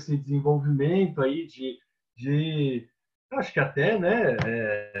tempo esse desenvolvimento aí eu acho que até, né,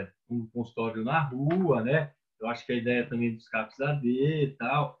 um consultório na rua, né? Eu acho que a ideia também dos CAPs AD e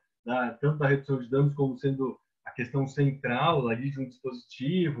tal, tanto da redução de danos como sendo a questão central ali de um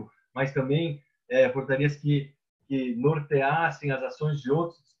dispositivo, mas também portarias que norteassem as ações de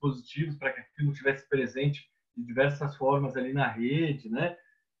outros dispositivos para que aquilo estivesse presente de diversas formas ali na rede, né?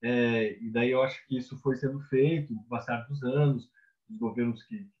 E daí eu acho que isso foi sendo feito no passar dos anos, dos governos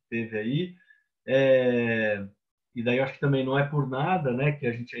que teve aí. E daí eu acho que também não é por nada, né, que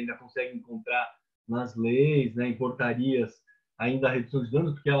a gente ainda consegue encontrar nas leis, né, em portarias, ainda a redução de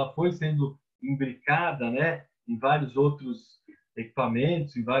danos, porque ela foi sendo imbricada, né, em vários outros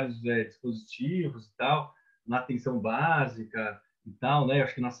equipamentos, em vários dispositivos e tal, na atenção básica e tal, né? Eu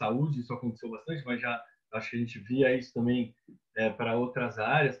acho que na saúde isso aconteceu bastante, mas já acho que a gente via isso também para outras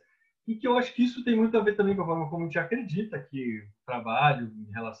áreas. E que eu acho que isso tem muito a ver também com a forma como a gente acredita que o trabalho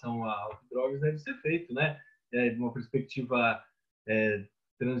em relação a drogas deve ser feito, né? De uma perspectiva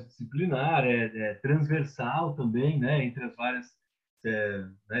transdisciplinar, transversal também, né? Entre as várias,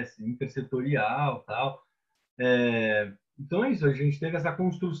 né? Intersetorial, tal. Então é isso, a gente teve essa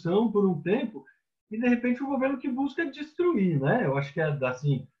construção por um tempo e de repente o governo que busca destruir, né? Eu acho que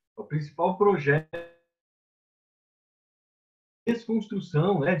assim, o principal projeto de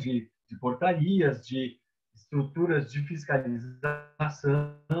desconstrução, né, de portarias, de estruturas de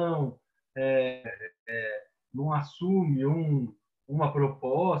fiscalização, não assume uma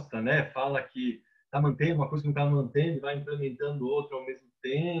proposta, né, fala que está mantendo uma coisa que não está mantendo e vai implementando outra ao mesmo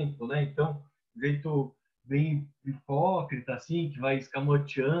tempo, né? Então, de jeito bem hipócrita, assim, que vai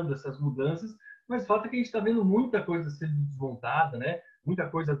escamoteando essas mudanças, mas o fato é que a gente está vendo muita coisa sendo desmontada, né? Muita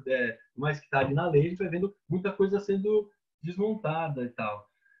coisa, mais que está ali na lei, a gente vai vendo muita coisa sendo desmontada e tal.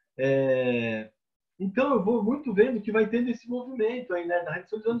 Então, eu vou muito vendo que vai tendo esse movimento aí, né, da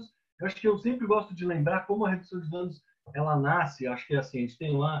redução de danos. Eu acho que eu sempre gosto de lembrar como a redução de danos ela nasce. Acho que assim, a gente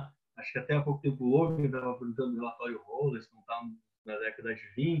tem lá, acho que até há pouco tempo o Logan estava apresentando o relatório Rollers, que está na década de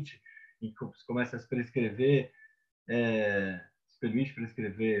 20, em que se começa a se prescrever, se permite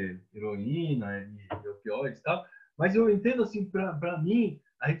prescrever heroína e opioides e tal. Mas eu entendo, assim, para mim,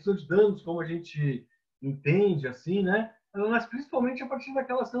 a redução de danos, como a gente entende, assim, né, ela nasce principalmente a partir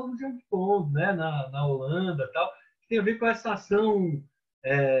daquela ação do James Bond, né, na Holanda e tal, que tem a ver com essa ação, que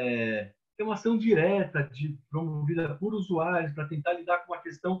é uma ação direta, promovida por usuários, para tentar lidar com uma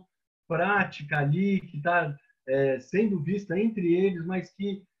questão prática ali, que está sendo vista entre eles, mas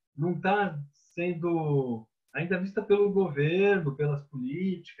que não está sendo ainda vista pelo governo, pelas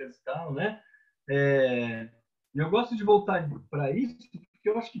políticas e tal, né? E eu gosto de voltar para isso, porque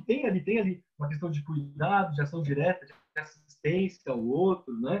eu acho que tem ali uma questão de cuidado, de ação direta, de assistência ao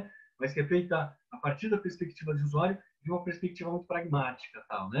outro, né? Mas que é feita a partir da perspectiva de usuário, de uma perspectiva muito pragmática,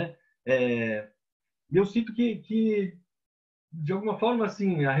 tal, né? E eu sinto que, de alguma forma,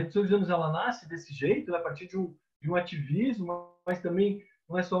 assim, a redução de danos ela nasce desse jeito, né? A partir de um ativismo, mas também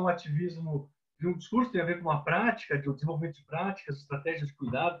não é só um ativismo de um discurso, tem a ver com uma prática, de um desenvolvimento de práticas, de estratégias de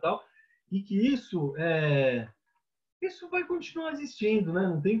cuidado e tal, e que isso vai continuar existindo, né?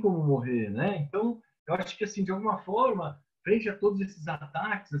 Não tem como morrer, né? Então, eu acho que, assim, de alguma forma, frente a todos esses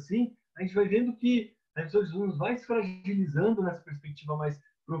ataques, assim, a gente vai vendo que a redução de danos vai se fragilizando nessa perspectiva mais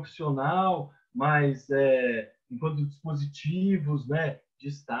profissional, mais enquanto dispositivos, né, de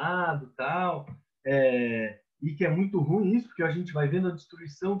Estado, tal, e que é muito ruim isso, porque a gente vai vendo a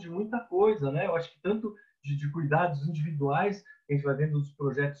destruição de muita coisa, né? Eu acho que tanto de cuidados individuais, a gente vai vendo os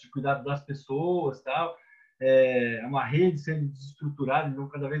projetos de cuidado das pessoas, tal, uma rede sendo desestruturada, então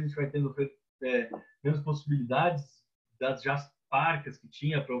cada vez a gente vai tendo menos possibilidades das já parcas que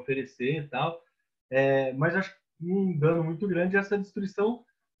tinha para oferecer e tal. Mas acho que um dano muito grande é essa destruição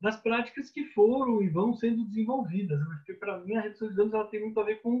das práticas que foram e vão sendo desenvolvidas, porque para mim a redução de danos ela tem muito a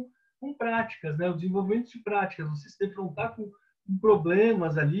ver com práticas, né? O desenvolvimento de práticas, você se defrontar com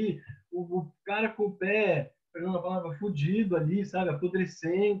problemas ali, o cara com o pé, perdão a palavra, fudido ali, sabe,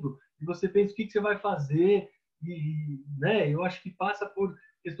 apodrecendo, e você pensa o que você vai fazer, né? Eu acho que passa por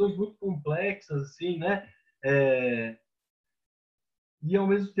questões muito complexas, assim, né? E ao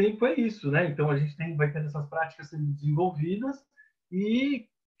mesmo tempo é isso, né? Então a gente vai tendo essas práticas sendo desenvolvidas e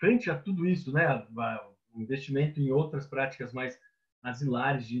frente a tudo isso, né? O investimento em outras práticas mais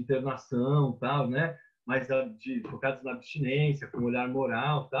asilares de internação, tal, né? Mais focadas na abstinência, com olhar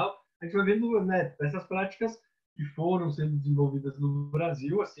moral, tal. A gente vai vendo, né? Essas práticas que foram sendo desenvolvidas no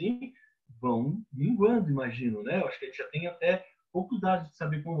Brasil, assim, vão minguando, imagino, né? Eu acho que a gente já tem até poucos dados de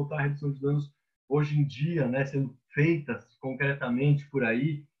saber como está a redução de danos hoje em dia, né, sendo feitas concretamente por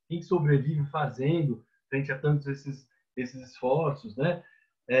aí, quem sobrevive fazendo frente a tantos esses esforços, né?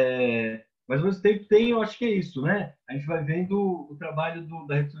 Mas ao mesmo tempo eu acho que é isso, né? A gente vai vendo o trabalho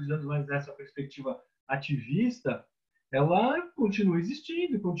da redução de danos mais nessa perspectiva ativista, ela continua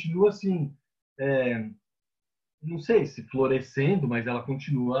existindo, continua assim, não sei se florescendo, mas ela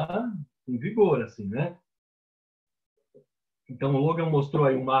continua com vigor, assim, né? Então, o Logan mostrou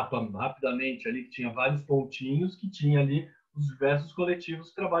aí um mapa rapidamente ali, que tinha vários pontinhos, que tinha ali os diversos coletivos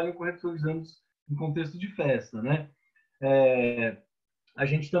que trabalham com redução de danos em contexto de festa, né? A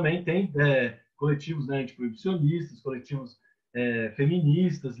gente também tem coletivos, né, antiproibicionistas, coletivos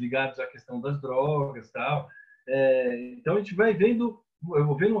feministas ligados à questão das drogas, tal. Então, a gente vai vendo, eu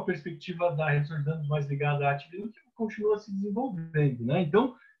vou vendo uma perspectiva da redução de danos mais ligada à ativismo que continua se desenvolvendo, né?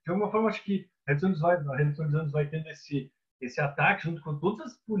 Então, de alguma forma, acho que a redução de danos vai tendo esse ataque junto com todas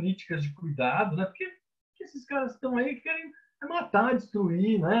as políticas de cuidado, né? Porque esses caras estão aí que querem matar,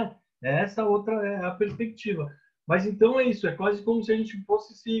 destruir, né? Essa outra é a perspectiva. Mas então é isso, é quase como se a gente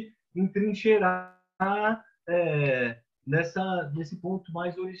fosse se entrincheirar nesse ponto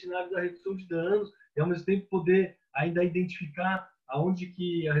mais originário da redução de danos e ao mesmo tempo poder ainda identificar aonde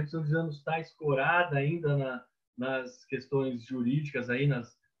que a redução de danos está escorada ainda nas questões jurídicas, aí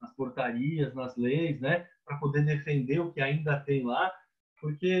nas portarias, nas leis, né? Para poder defender o que ainda tem lá,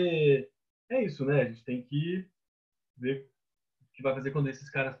 Porque é isso, né? A gente tem que ver o que vai fazer quando esses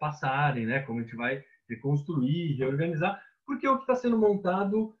caras passarem, né? Como a gente vai reconstruir, reorganizar, porque o que está sendo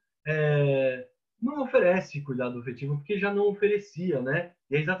montado não oferece cuidado efetivo, porque já não oferecia, né?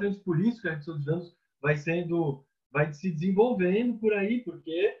 E é exatamente por isso que a redução de danos vai se desenvolvendo por aí,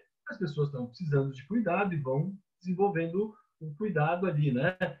 porque as pessoas estão precisando de cuidado e vão desenvolvendo um cuidado ali,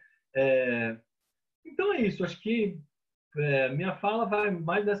 né? Então é isso. Acho que minha fala vai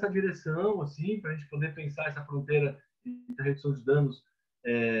mais nessa direção, assim, para a gente poder pensar essa fronteira entre a redução de danos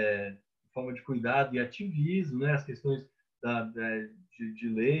em forma de cuidado e ativismo, né? As questões de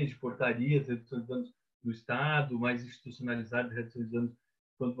leis, de portarias, redução de danos do Estado, mais institucionalizada de redução de danos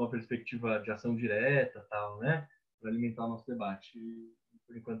quanto uma perspectiva de ação direta, tal, né? Para alimentar o nosso debate. E,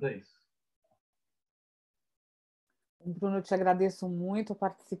 por enquanto é isso. Bruno, eu te agradeço muito a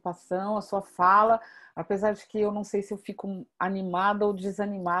participação, a sua fala, apesar de que eu não sei se eu fico animada ou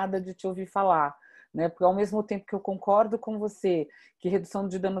desanimada de te ouvir falar, né? Porque ao mesmo tempo que eu concordo com você que redução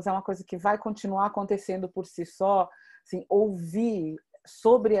de danos é uma coisa que vai continuar acontecendo por si só, assim, ouvir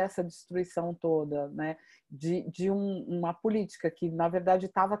sobre essa destruição toda, né? De uma política que, na verdade,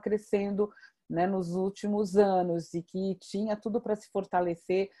 estava crescendo, né, nos últimos anos e que tinha tudo para se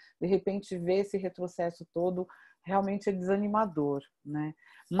fortalecer, de repente ver esse retrocesso todo realmente é desanimador, né?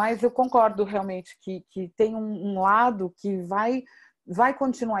 Mas eu concordo realmente que tem um lado que vai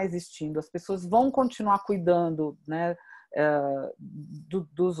continuar existindo, as pessoas vão continuar cuidando, né,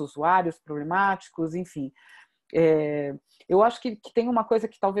 dos usuários problemáticos, enfim. Eu acho que tem uma coisa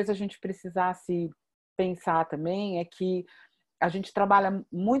que talvez a gente precisasse pensar também, é que a gente trabalha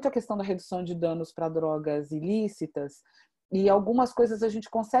muito a questão da redução de danos para drogas ilícitas, e algumas coisas a gente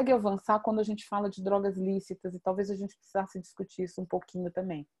consegue avançar quando a gente fala de drogas lícitas, e talvez a gente precisasse discutir isso um pouquinho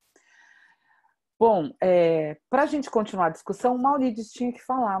também. Bom, para a gente continuar a discussão, o Maurides tinha que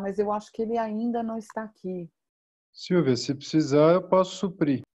falar, mas eu acho que ele ainda não está aqui. Silvia, se precisar, eu posso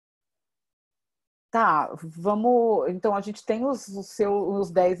suprir. Tá, vamos... Então, a gente tem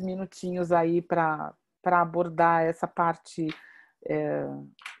os 10 minutinhos aí para abordar essa parte...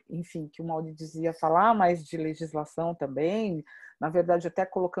 enfim, que o Maurides ia falar, mas de legislação também. Na verdade, até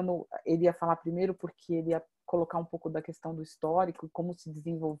colocando, ele ia falar primeiro porque ele ia colocar um pouco da questão do histórico, como se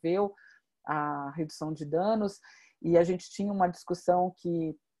desenvolveu a redução de danos, e a gente tinha uma discussão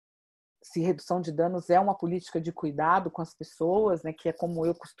que se redução de danos é uma política de cuidado com as pessoas, né, que é como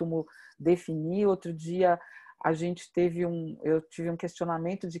eu costumo definir. Outro dia eu tive um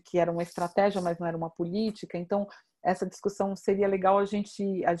questionamento de que era uma estratégia, mas não era uma política. Então, essa discussão seria legal a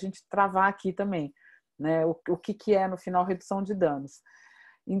gente travar aqui também, né? O que é, no final, redução de danos.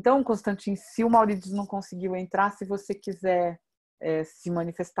 Então, Constantin, se o Maurides não conseguiu entrar, se você quiser se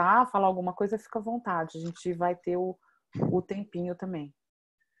manifestar, falar alguma coisa, fica à vontade. A gente vai ter o tempinho também.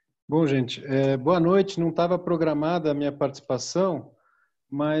 Bom, gente, boa noite. Não estava programada a minha participação,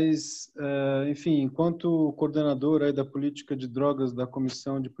 mas, enfim, enquanto coordenador aí da política de drogas da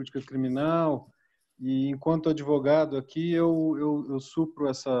Comissão de Política Criminal e enquanto advogado aqui, eu supro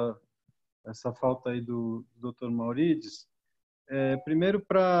essa falta aí do Dr. Maurides. Primeiro,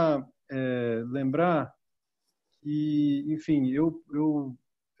 para lembrar que, enfim, eu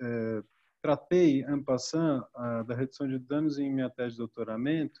tratei, en passant, da redução de danos em minha tese de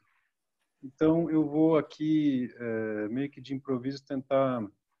doutoramento. Então, eu vou aqui, meio que de improviso, tentar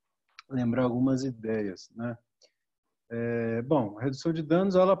lembrar algumas ideias, né? Bom, a redução de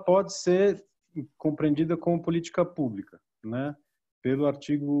danos ela pode ser compreendida como política pública, né? Pelo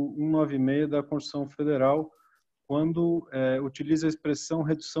artigo 196 da Constituição Federal, quando utiliza a expressão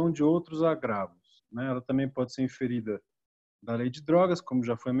redução de outros agravos, né? Ela também pode ser inferida da Lei de Drogas, como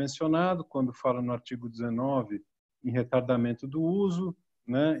já foi mencionado, quando fala no artigo 19 em retardamento do uso,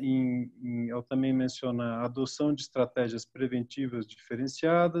 né? Ela também menciona a adoção de estratégias preventivas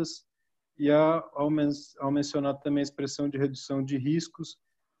diferenciadas e ao mencionar também a expressão de redução de riscos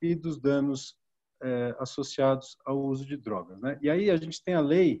e dos danos associados ao uso de drogas, né? E aí a gente tem a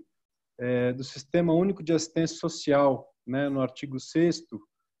lei do Sistema Único de Assistência Social, né? No artigo 6º,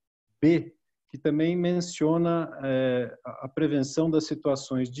 que também menciona a prevenção das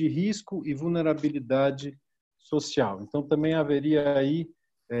situações de risco e vulnerabilidade social. Então, também haveria aí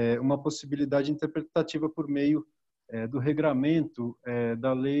uma possibilidade interpretativa por meio do regramento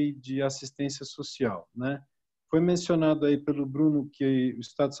da Lei de Assistência Social, né? Foi mencionado aí pelo Bruno que o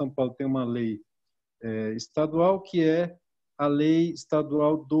Estado de São Paulo tem uma lei estadual, que é a Lei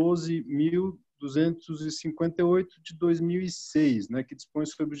Estadual 12.258 de 2006, né, que dispõe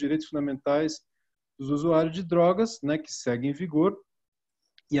sobre os direitos fundamentais dos usuários de drogas, né, que segue em vigor,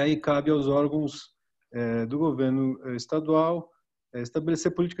 e aí cabe aos órgãos do governo estadual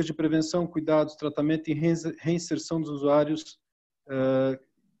estabelecer políticas de prevenção, cuidados, tratamento e reinserção dos usuários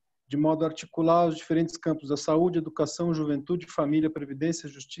de modo a articular os diferentes campos da saúde, educação, juventude, família, previdência,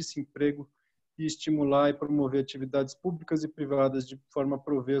 justiça e emprego, e estimular e promover atividades públicas e privadas de forma a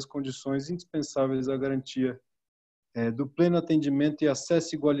prover as condições indispensáveis à garantia do pleno atendimento e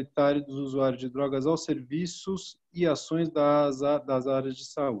acesso igualitário dos usuários de drogas aos serviços e ações das áreas de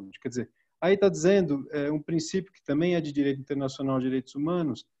saúde. Quer dizer, aí está dizendo um princípio que também é de direito internacional de direitos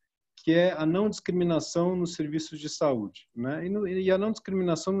humanos, que é a não discriminação nos serviços de saúde, né? E a não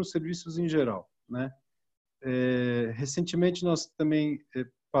discriminação nos serviços em geral, né? Recentemente nós também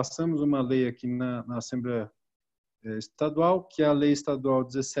passamos uma lei aqui na Assembleia Estadual, que é a Lei Estadual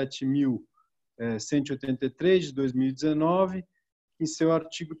 17.183 de 2019, em seu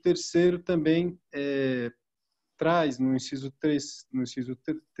artigo 3º também traz no inciso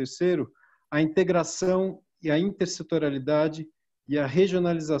 3º a integração e a intersetorialidade e a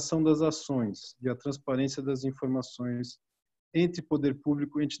regionalização das ações e a transparência das informações entre poder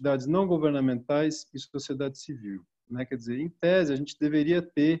público, entidades não governamentais e sociedade civil, né? Quer dizer, em tese, a gente deveria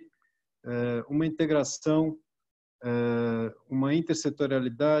ter uma integração, uma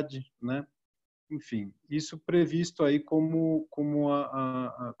intersetorialidade, né? Enfim, isso previsto aí como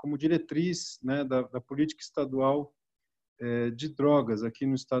diretriz, né, da política estadual de drogas aqui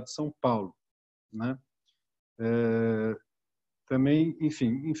no estado de São Paulo, né? Também,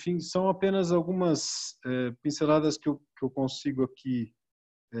 enfim, são apenas algumas pinceladas que eu consigo aqui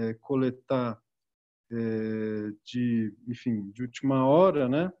coletar de última hora,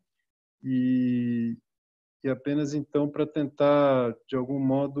 né? E apenas então para tentar de algum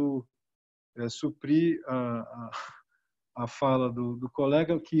modo suprir a fala do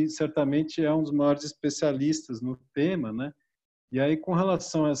colega, que certamente é um dos maiores especialistas no tema, né? E aí, com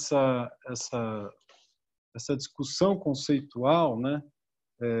relação a essa discussão conceitual, né?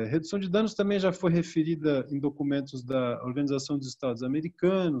 Redução de danos também já foi referida em documentos da Organização dos Estados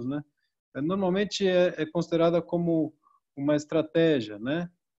Americanos, né? Normalmente é considerada como uma estratégia, né?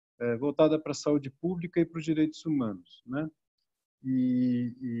 Voltada para a saúde pública e para os direitos humanos, né?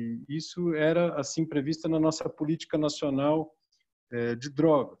 E isso era assim prevista na nossa política nacional de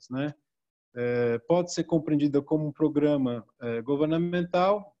drogas, né? Pode ser compreendida como um programa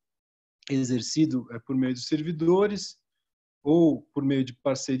governamental exercido por meio de servidores ou por meio de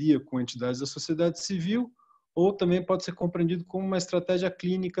parceria com entidades da sociedade civil, ou também pode ser compreendido como uma estratégia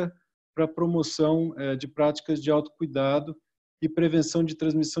clínica para a promoção de práticas de autocuidado e prevenção de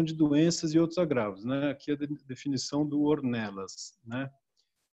transmissão de doenças e outros agravos, né? Aqui é a definição do Ornelas, né?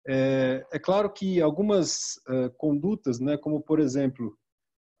 É claro que algumas condutas, né, como por exemplo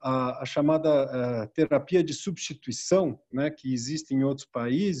a chamada terapia de substituição, né, que existe em outros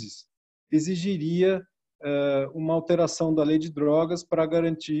países, exigiria uma alteração da lei de drogas para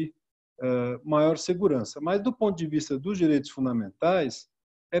garantir maior segurança. Mas do ponto de vista dos direitos fundamentais,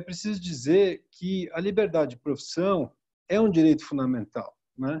 é preciso dizer que a liberdade de profissão é um direito fundamental,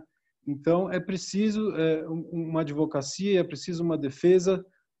 né? Então, é preciso uma advocacia, é preciso uma defesa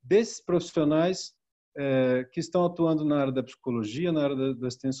desses profissionais que estão atuando na área da psicologia, na área da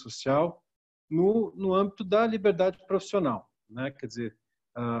assistência social, no âmbito da liberdade profissional, né? Quer dizer,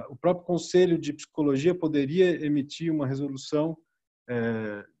 o próprio Conselho de Psicologia poderia emitir uma resolução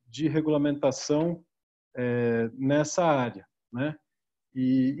de regulamentação nessa área, né?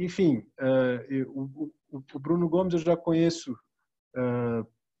 E, enfim, o Bruno Gomes eu já conheço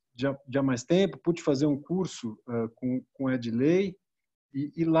de há mais tempo, pude fazer um curso com Edley,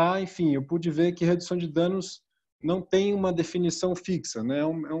 e lá, enfim, eu pude ver que redução de danos não tem uma definição fixa, né? É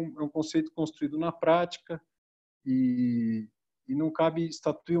um conceito construído na prática e não cabe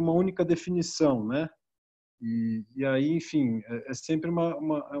estatuir uma única definição, né? E aí, enfim, é sempre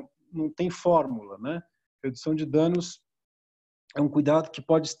não tem fórmula, né? Redução de danos é um cuidado que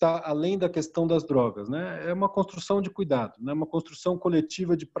pode estar além da questão das drogas, né? É uma construção de cuidado, né? Uma construção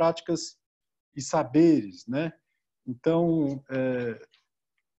coletiva de práticas e saberes, né? Então,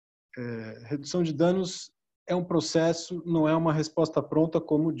 redução de danos é um processo, não é uma resposta pronta,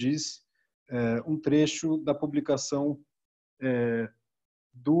 como diz um trecho da publicação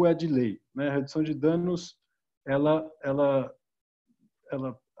do Edley, né? A redução de danos, ela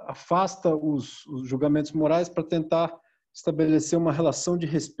afasta os julgamentos morais para tentar estabelecer uma relação de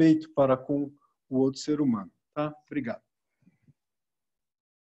respeito para com o outro ser humano, tá? Obrigado.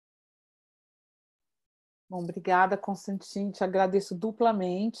 Bom, obrigada, Constantino. Te agradeço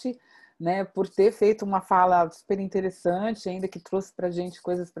duplamente, né, por ter feito uma fala super interessante, ainda que trouxe para a gente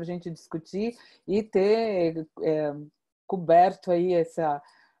coisas para a gente discutir e ter coberto aí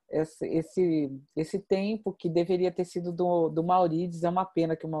esse tempo que deveria ter sido do Maurides. É uma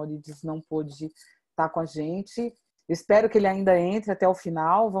pena que o Maurides não pôde estar com a gente. Espero que ele ainda entre até o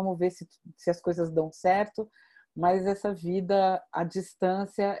final. Vamos ver se as coisas dão certo. Mas essa vida à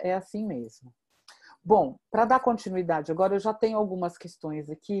distância é assim mesmo. Bom, para dar continuidade, agora eu já tenho algumas questões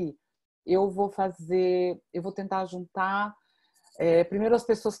aqui. Eu vou tentar juntar. Primeiro, as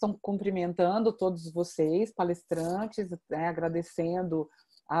pessoas estão cumprimentando todos vocês, palestrantes, né, agradecendo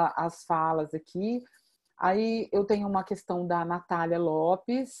as falas aqui. Aí eu tenho uma questão da Natália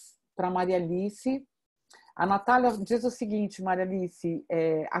Lopes para Maria Alice. A Natália diz o seguinte, Maria Alice,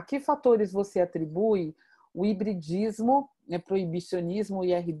 a que fatores você atribui o hibridismo, proibicionismo,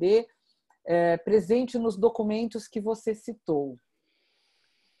 IRD, presente nos documentos que você citou?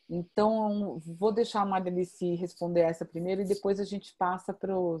 Então, vou deixar a Maria Alice responder essa primeiro e depois a gente passa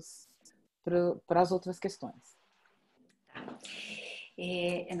para as outras questões.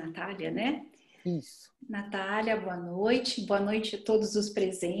 É Natália, né? Isso. Natália, boa noite a todos os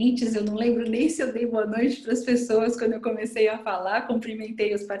presentes. Eu não lembro nem se eu dei boa noite para as pessoas quando eu comecei a falar,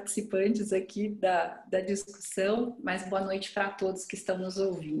 cumprimentei os participantes aqui da discussão, mas boa noite para todos que estão nos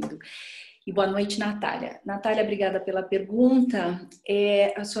ouvindo. E boa noite, Natália. Natália, obrigada pela pergunta.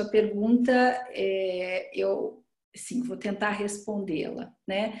 A sua pergunta, eu sim, vou tentar respondê-la,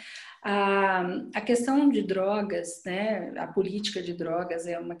 né? A questão de drogas, né? A política de drogas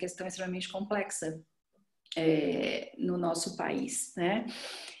é uma questão extremamente complexa no nosso país, né?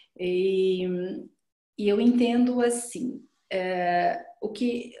 E eu entendo assim, o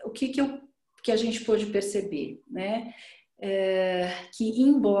que a gente pôde perceber, né? Que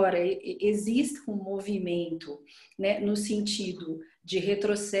embora exista um movimento, né, no sentido de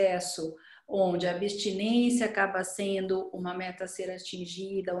retrocesso, onde a abstinência acaba sendo uma meta a ser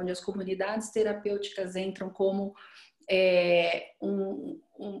atingida, onde as comunidades terapêuticas entram como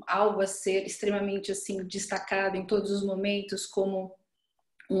algo a ser extremamente assim destacado em todos os momentos, como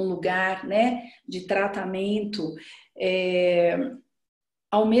um lugar, né, de tratamento,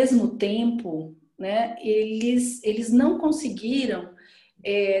 ao mesmo tempo, né, eles não conseguiram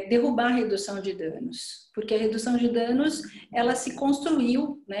derrubar a redução de danos, porque a redução de danos ela se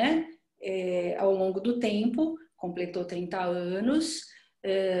construiu, né, ao longo do tempo, completou 30 anos,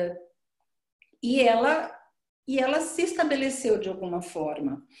 e ela se estabeleceu de alguma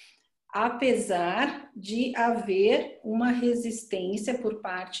forma, apesar de haver uma resistência por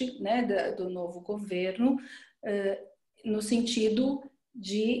parte, né, do novo governo, no sentido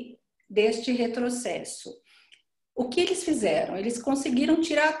deste retrocesso. O que eles fizeram? Eles conseguiram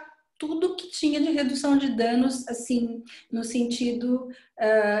tirar tudo que tinha de redução de danos, assim, no sentido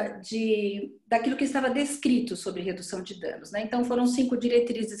daquilo que estava descrito sobre redução de danos, né? Então, foram 5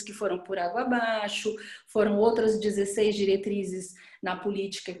 diretrizes que foram por água abaixo, foram outras 16 diretrizes na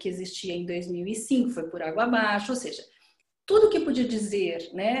política que existia em 2005, foi por água abaixo, ou seja, tudo que podia dizer,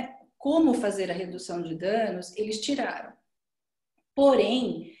 né, como fazer a redução de danos, eles tiraram.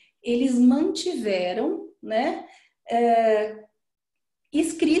 Porém, eles mantiveram, né,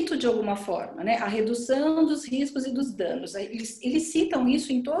 escrito de alguma forma, né, a redução dos riscos e dos danos. Eles citam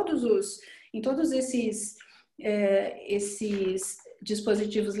isso em todos esses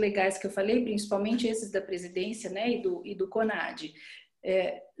dispositivos legais que eu falei, principalmente esses da presidência, né, e do CONAD.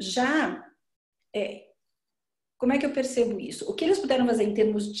 Como é que eu percebo isso? O que eles puderam fazer em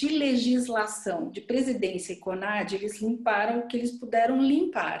termos de legislação, de presidência e CONAD, eles limparam o que eles puderam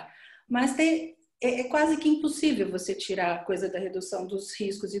limpar. Mas é quase que impossível você tirar a coisa da redução dos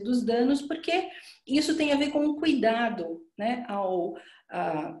riscos e dos danos, porque isso tem a ver com o cuidado, né, ao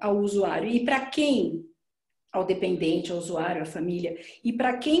usuário. E para quem? Ao dependente, ao usuário, à família. E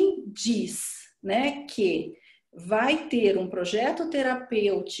para quem diz, né, que vai ter um projeto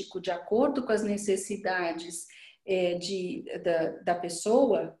terapêutico de acordo com as necessidades da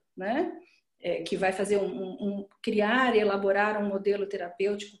pessoa, né? Que vai fazer criar e elaborar um modelo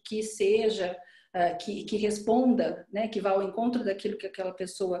terapêutico que seja, que responda, né? Que vá ao encontro daquilo que aquela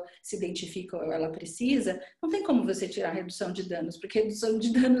pessoa se identifica ou ela precisa, não tem como você tirar a redução de danos, porque a redução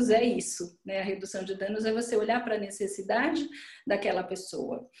de danos é isso, né? A redução de danos é você olhar para a necessidade daquela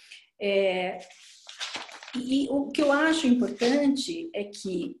pessoa. E o que eu acho importante é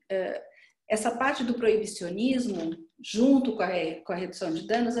que essa parte do proibicionismo, junto com a redução de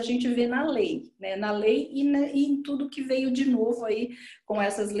danos, a gente vê na lei, né? Na lei e em tudo que veio de novo aí com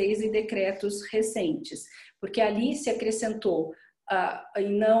essas leis e decretos recentes. Porque ali se acrescentou,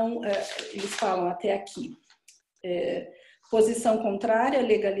 eles falam até aqui, posição contrária à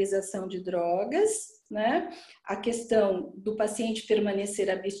legalização de drogas, né? A questão do paciente permanecer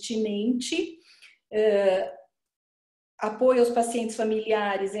abstinente, apoio aos pacientes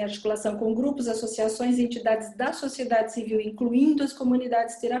familiares em articulação com grupos, associações e entidades da sociedade civil, incluindo as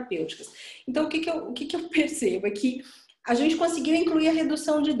comunidades terapêuticas. Então, o que eu percebo é que a gente conseguiu incluir a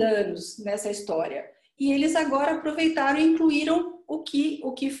redução de danos nessa história. E eles agora aproveitaram e incluíram o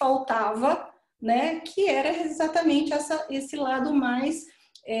que faltava, né? Que era exatamente esse lado mais...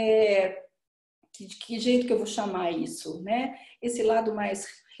 que jeito que eu vou chamar isso, né? Esse lado mais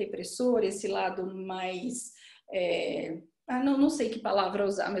repressor, esse lado mais... não sei que palavra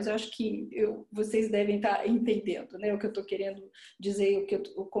usar, mas eu acho que vocês devem estar entendendo, né? O que eu estou querendo dizer,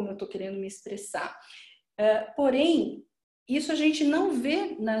 como eu estou querendo me expressar. Porém, isso a gente não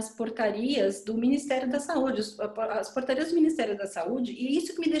vê nas portarias do Ministério da Saúde, as portarias do Ministério da Saúde, e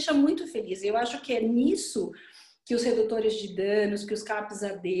isso que me deixa muito feliz. Eu acho que é nisso que os redutores de danos, que os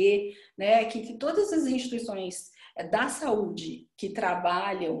CAPS-AD, né, que todas as instituições da saúde que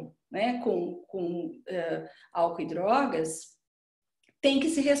trabalham, né, com álcool e drogas, tem que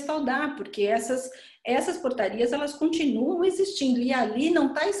se respaldar, porque essas portarias, elas continuam existindo, e ali não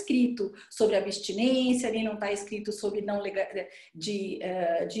está escrito sobre abstinência, ali não está escrito sobre de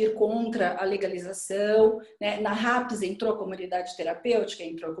ir contra a legalização, né? Na RAPS entrou a comunidade terapêutica,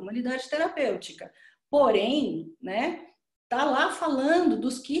 porém, né, está lá falando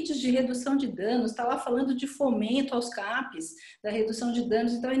dos kits de redução de danos, está lá falando de fomento aos CAPs, da redução de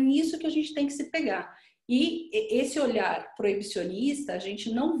danos, então é nisso que a gente tem que se pegar. E esse olhar proibicionista a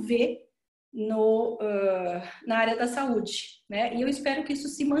gente não vê na área da saúde, né? E eu espero que isso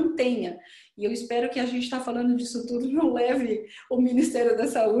se mantenha. E eu espero que a gente está falando disso tudo não leve o Ministério da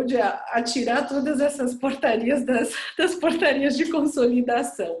Saúde a tirar todas essas portarias das portarias de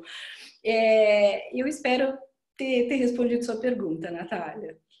consolidação. Eu espero ter respondido sua pergunta,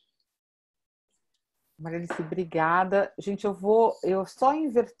 Natália. Marilice, obrigada. Gente, eu só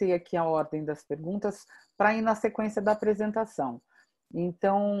inverter aqui a ordem das perguntas para ir na sequência da apresentação.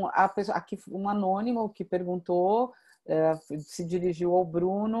 Então, aqui um anônimo que perguntou, se dirigiu ao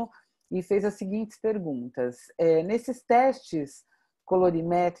Bruno e fez as seguintes perguntas. Nesses testes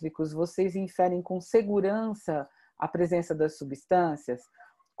colorimétricos, vocês inferem com segurança a presença das substâncias?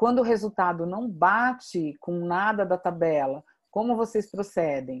 Quando o resultado não bate com nada da tabela, como vocês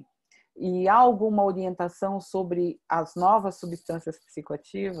procedem? E há alguma orientação sobre as novas substâncias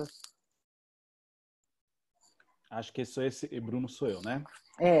psicoativas? Acho que esse Bruno sou eu, né?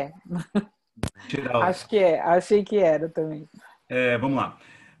 Acho que achei que era também. Vamos lá.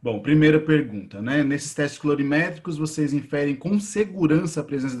 Bom, primeira pergunta, né? Nesses testes colorimétricos, vocês inferem com segurança a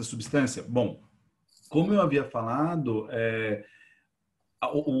presença da substância? Bom, como eu havia falado,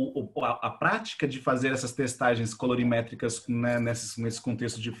 a prática de fazer essas testagens colorimétricas, né, nesse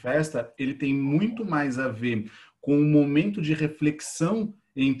contexto de festa, ele tem muito mais a ver com um momento de reflexão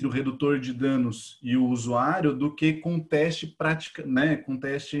entre o redutor de danos e o usuário do que com teste prática, né, com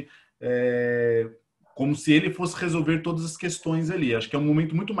teste como se ele fosse resolver todas as questões ali. Acho que é um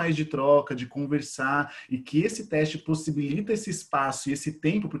momento muito mais de troca, de conversar, e que esse teste possibilita esse espaço e esse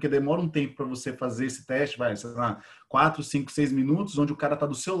tempo, porque demora um tempo para você fazer esse teste, sei lá, 4, 5, 6 minutos, onde o cara está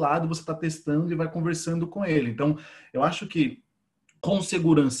do seu lado, você está testando e vai conversando com ele. Então, eu acho que com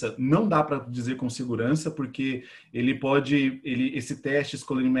segurança, não dá para dizer com segurança, porque esse teste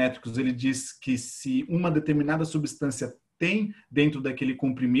colorimétricos, ele diz que se uma determinada substância tem dentro daquele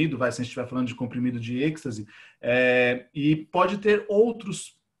comprimido, se a gente estiver falando de comprimido de êxtase, e pode ter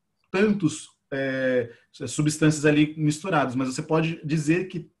outros tantos substâncias ali misturadas, mas você pode dizer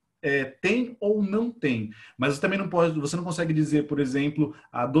que tem ou não tem. Mas você não consegue dizer, por exemplo,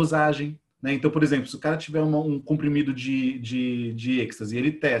 a dosagem, né? Então, por exemplo, se o cara tiver um comprimido de êxtase,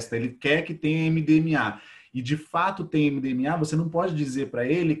 ele testa, ele quer que tenha MDMA, e de fato tem MDMA, você não pode dizer para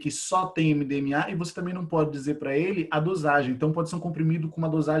ele que só tem MDMA, e você também não pode dizer para ele a dosagem. Então pode ser um comprimido com uma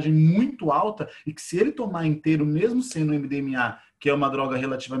dosagem muito alta, e que se ele tomar inteiro, mesmo sendo MDMA, que é uma droga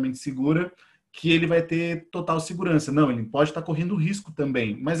relativamente segura, que ele vai ter total segurança. Não, ele pode estar correndo risco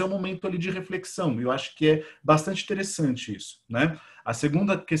também, mas é um momento ali de reflexão. Eu acho que é bastante interessante isso, né? A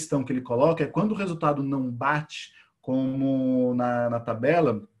segunda questão que ele coloca é quando o resultado não bate, como na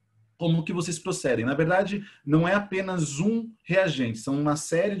tabela, como que vocês procedem? Na verdade, não é apenas um reagente, são uma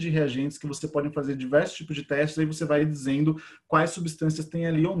série de reagentes que você pode fazer diversos tipos de testes, aí você vai dizendo quais substâncias tem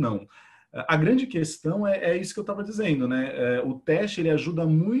ali ou não. A grande questão é isso que eu estava dizendo, né? O teste, ele ajuda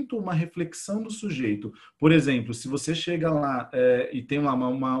muito uma reflexão do sujeito. Por exemplo, se você chega lá e tem lá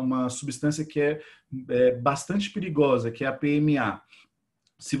uma substância que é bastante perigosa, que é a PMA.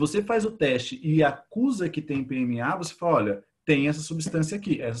 Se você faz o teste e acusa que tem PMA, você fala, olha, tem essa substância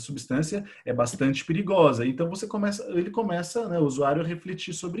aqui, essa substância é bastante perigosa. Então ele começa, né, o usuário a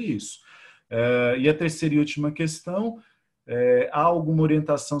refletir sobre isso. E a terceira e última questão há alguma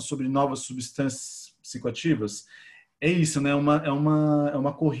orientação sobre novas substâncias psicoativas? É isso, né? É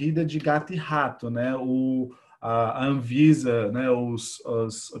uma corrida de gato e rato, né? A Anvisa, né?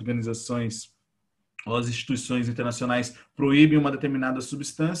 As organizações ou as instituições internacionais proíbem uma determinada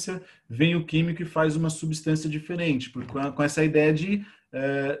substância, vem o químico e faz uma substância diferente, com essa ideia de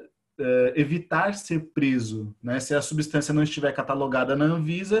evitar ser preso, né? Se a substância não estiver catalogada na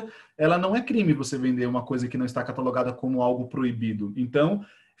Anvisa, ela não é crime você vender uma coisa que não está catalogada como algo proibido. Então,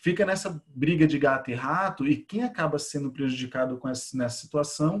 fica nessa briga de gato e rato, e quem acaba sendo prejudicado nessa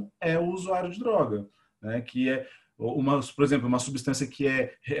situação é o usuário de droga, né? Que é por exemplo, uma substância que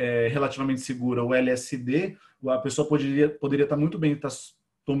é relativamente segura, o LSD, a pessoa poderia estar muito bem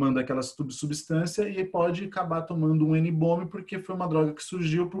tomando aquela substância e pode acabar tomando um N-bomb porque foi uma droga que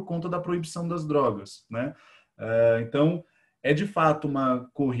surgiu por conta da proibição das drogas, né? Então, é de fato uma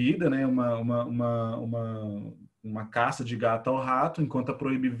corrida, né? Uma caça de gato ao rato, enquanto a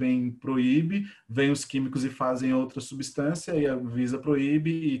proíbe, vem os químicos e fazem outra substância, e a Anvisa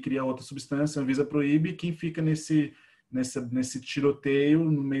proíbe e cria outra substância, a Anvisa proíbe, e quem fica nesse tiroteio,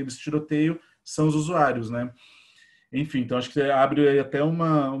 no meio desse tiroteio, são os usuários, né? Enfim, então acho que abre até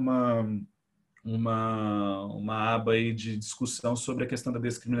uma aba aí de discussão sobre a questão da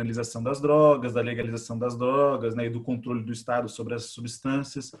descriminalização das drogas, da legalização das drogas, né, e do controle do Estado sobre essas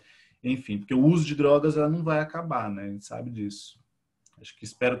substâncias, enfim, porque o uso de drogas ela não vai acabar, né, a gente sabe disso. Acho que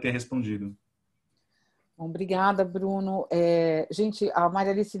espero ter respondido. Obrigada, Bruno. Gente, a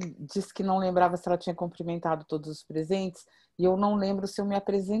Maria Alice disse que não lembrava se ela tinha cumprimentado todos os presentes, e eu não lembro se eu me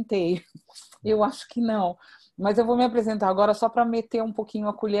apresentei. Eu acho que não. Mas eu vou me apresentar agora só para meter um pouquinho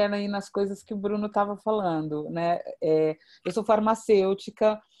a colher aí nas coisas que o Bruno estava falando, né? Eu sou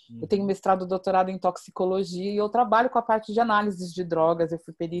farmacêutica, eu tenho mestrado e doutorado em toxicologia e eu trabalho com a parte de análises de drogas. Eu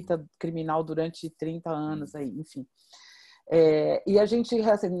fui perita criminal durante 30 anos, aí, enfim. E a gente,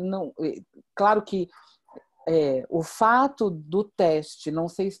 assim, não, claro que o fato do teste não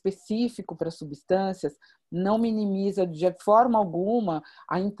ser específico para substâncias não minimiza de forma alguma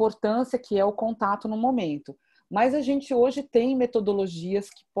a importância que é o contato no momento. Mas a gente hoje tem metodologias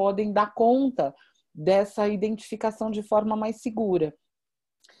que podem dar conta dessa identificação de forma mais segura.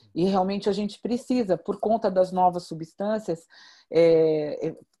 E realmente a gente precisa, por conta das novas substâncias,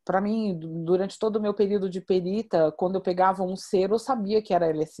 para mim, durante todo o meu período de perita, quando eu pegava um selo, eu sabia que era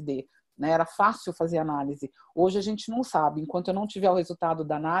LSD. Né? Era fácil fazer análise. Hoje a gente não sabe. Enquanto eu não tiver o resultado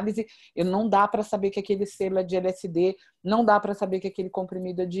da análise, não dá para saber que aquele selo é de LSD, não dá para saber que aquele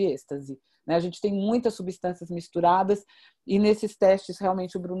comprimido é de êxtase. Né? A gente tem muitas substâncias misturadas e nesses testes,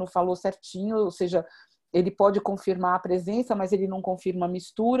 realmente, o Bruno falou certinho, ou seja, ele pode confirmar a presença, mas ele não confirma a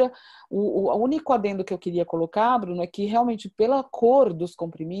mistura. O único adendo que eu queria colocar, Bruno, é que realmente pela cor dos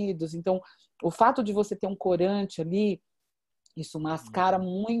comprimidos, então o fato de você ter um corante ali, isso mascara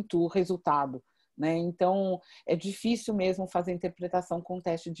muito o resultado, né? Então, é difícil mesmo fazer interpretação com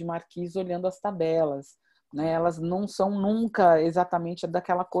teste de Marquise olhando as tabelas, né? Elas não são nunca exatamente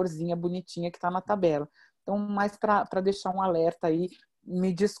daquela corzinha bonitinha que está na tabela. Então, mais para deixar um alerta aí,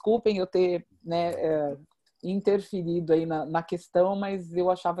 me desculpem eu ter, né, interferido aí na questão, mas eu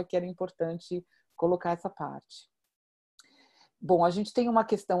achava que era importante colocar essa parte. Bom, a gente tem uma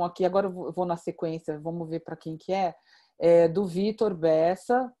questão aqui, agora eu vou na sequência, vamos ver para quem que é do Vitor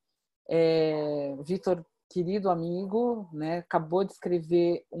Bessa. Vitor, querido amigo, né, acabou de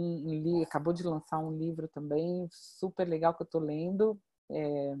escrever acabou de lançar um livro também, super legal que eu estou lendo.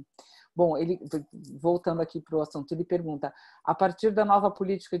 Bom, ele, voltando aqui para o assunto, ele pergunta: a partir da nova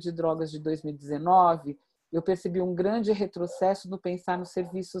política de drogas de 2019, eu percebi um grande retrocesso no pensar nos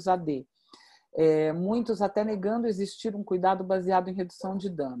serviços AD. Muitos até negando existir um cuidado baseado em redução de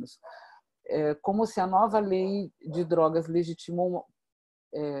danos. Como se a nova lei de drogas legitimou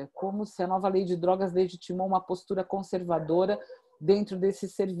uma postura conservadora dentro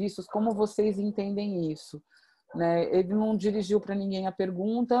desses serviços. Como vocês entendem isso? Né? Ele não dirigiu para ninguém a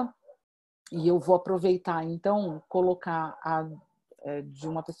pergunta, e eu vou aproveitar, então, colocar de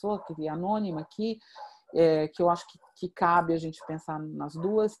uma pessoa que é anônima aqui, que eu acho que cabe a gente pensar nas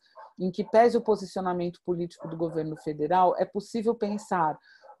duas, em que pese o posicionamento político do governo federal, é possível pensar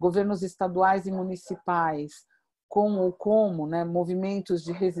governos estaduais e municipais como né, movimentos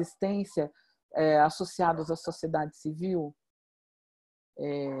de resistência associados à sociedade civil?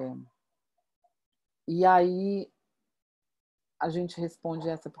 E aí a gente responde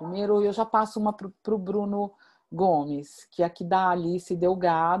essa primeiro, e eu já passo uma para o Bruno Gomes, que é aqui da Alice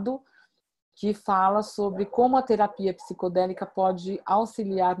Delgado, que fala sobre como a terapia psicodélica pode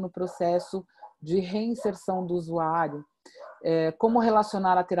auxiliar no processo de reinserção do usuário, como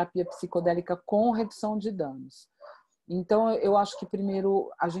relacionar a terapia psicodélica com redução de danos. Então, eu acho que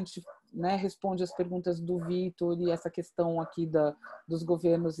primeiro a gente, né, responde as perguntas do Vitor e essa questão aqui dos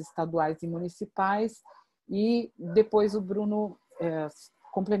governos estaduais e municipais, e depois o Bruno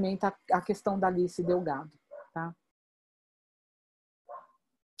complementa a questão da Alice Delgado. Tá?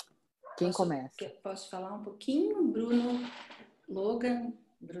 Quem começa? Posso falar um pouquinho? Bruno, Logan,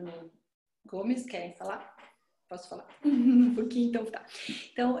 Bruno Gomes, querem falar? Posso falar um pouquinho? Então tá.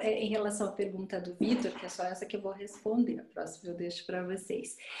 Então, em relação à pergunta do Vitor, que é só essa que eu vou responder, a próxima eu deixo para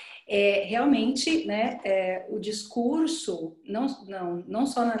vocês. Realmente, né, o discurso, não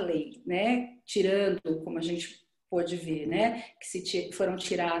só na lei, né, tirando, como a gente pôde ver, né, que foram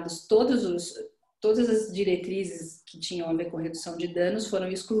tirados todas as diretrizes que tinham a ver com redução de danos foram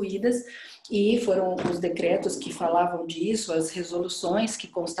excluídas e foram os decretos que falavam disso, as resoluções que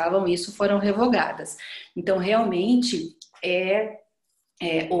constavam isso foram revogadas. Então, realmente,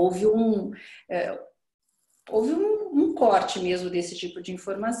 houve um corte mesmo desse tipo de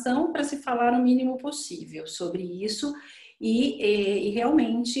informação para se falar o mínimo possível sobre isso e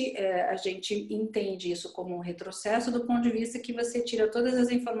realmente a gente entende isso como um retrocesso do ponto de vista que você tira todas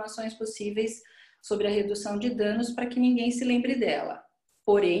as informações possíveis sobre a redução de danos para que ninguém se lembre dela.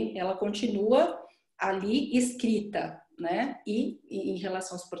 Porém, ela continua ali escrita, né? E em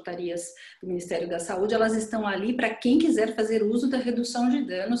relação às portarias do Ministério da Saúde, elas estão ali para quem quiser fazer uso da redução de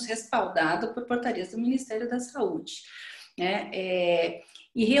danos respaldada por portarias do Ministério da Saúde, né?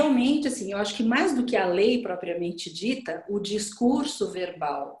 E realmente, assim, eu acho que mais do que a lei propriamente dita, o discurso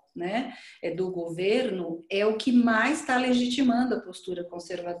verbal, né, do governo é o que mais está legitimando a postura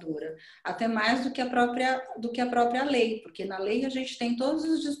conservadora, até mais do que a própria lei, porque na lei a gente tem todos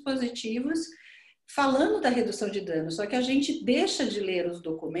os dispositivos falando da redução de danos, só que a gente deixa de ler os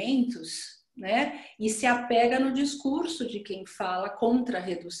documentos, né, e se apega no discurso de quem fala contra a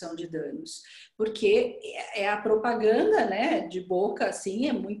redução de danos, porque a propaganda, né, de boca, assim,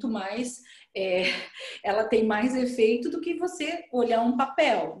 é muito mais, ela tem mais efeito do que você olhar um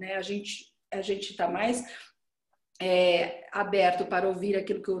papel, né, a gente está mais aberto para ouvir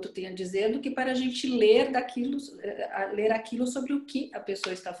aquilo que o outro tem a dizer do que para a gente ler aquilo sobre o que a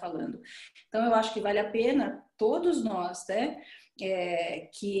pessoa está falando. Então, eu acho que vale a pena, todos nós, né,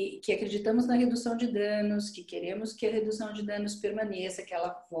 que acreditamos na redução de danos, que queremos que a redução de danos permaneça, que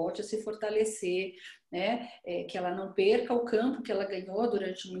ela volte a se fortalecer, né, que ela não perca o campo que ela ganhou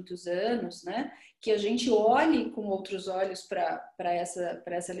durante muitos anos, né, que a gente olhe com outros olhos para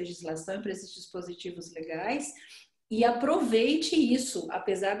essa legislação, para esses dispositivos legais, e aproveite isso,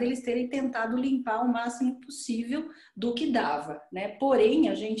 apesar deles terem tentado limpar o máximo possível do que dava, né? Porém,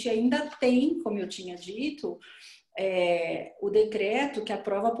 a gente ainda tem, como eu tinha dito, o decreto que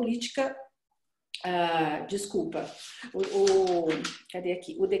aprova a política... cadê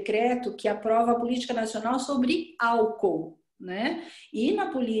aqui? O decreto que aprova a política nacional sobre álcool, né? E na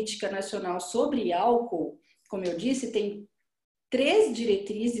política nacional sobre álcool, como eu disse, tem 3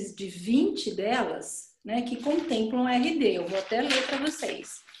 diretrizes de 20 delas, né, que contemplam RD. Eu vou até ler para vocês.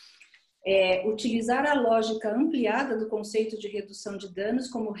 Utilizar a lógica ampliada do conceito de redução de danos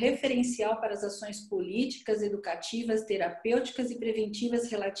como referencial para as ações políticas, educativas, terapêuticas e preventivas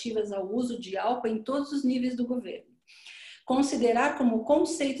relativas ao uso de álcool em todos os níveis do governo. Considerar como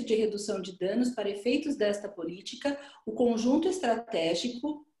conceito de redução de danos para efeitos desta política o conjunto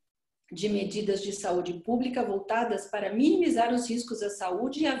estratégico de medidas de saúde pública voltadas para minimizar os riscos à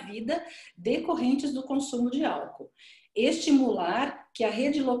saúde e à vida decorrentes do consumo de álcool. Estimular que a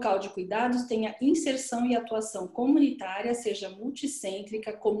rede local de cuidados tenha inserção e atuação comunitária, seja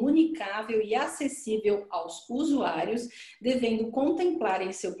multicêntrica, comunicável e acessível aos usuários, devendo contemplar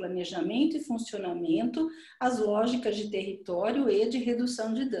em seu planejamento e funcionamento as lógicas de território e de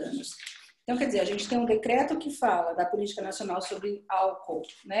redução de danos. Então, quer dizer, a gente tem um decreto que fala da Política Nacional sobre Álcool,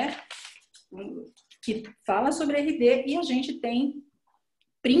 né? Que fala sobre RD, e a gente tem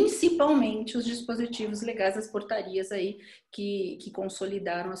principalmente os dispositivos legais, as portarias aí que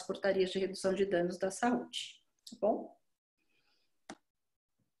consolidaram as portarias de redução de danos da saúde. Tá bom?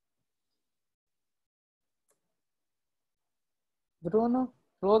 Bruno,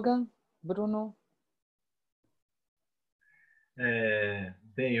 Logan, Bruno.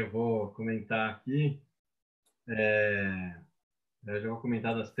 Bem, eu vou comentar aqui. Eu já vou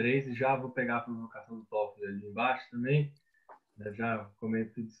comentar das 3 e já vou pegar a provocação do TOEFL ali embaixo também. Eu já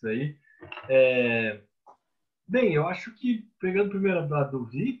comento tudo isso aí. Bem, eu acho que, pegando primeiro a do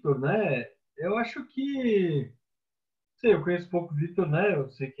Vitor, né? Eu acho que... Sei, eu conheço pouco o Vitor, né?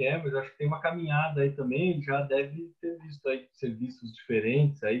 Eu sei que mas eu acho que tem uma caminhada aí também. Ele já deve ter visto aí serviços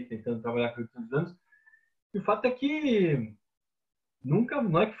diferentes aí, tentando trabalhar com redução de danos. E o fato é que nunca,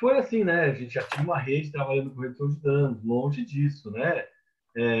 não é que foi assim, né? A gente já tinha uma rede trabalhando com redução de danos, longe disso, né?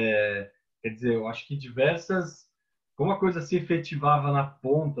 Quer dizer, eu acho que como a coisa se efetivava na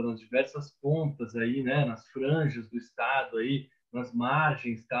ponta, nas diversas pontas aí, né? Nas franjas do Estado aí, nas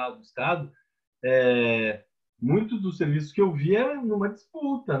margens do Estado, muito dos serviços que eu via numa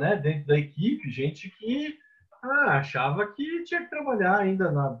disputa, né? Dentro da equipe, gente que achava que tinha que trabalhar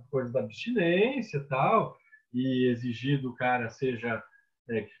ainda na coisa da abstinência e tal, e exigir do cara seja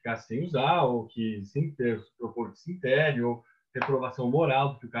que ficasse sem usar, ou que sem ter propor de sintério, ou reprovação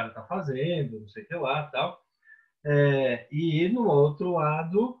moral do que o cara está fazendo, não sei o que lá tal. E no outro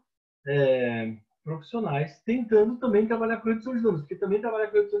lado, profissionais tentando também trabalhar com redução de danos, porque também trabalhar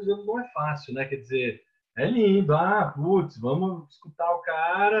com redução de danos não é fácil, né? Quer dizer, é lindo, putz, vamos escutar o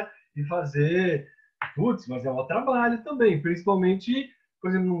cara e fazer, putz, mas é um trabalho também, principalmente, por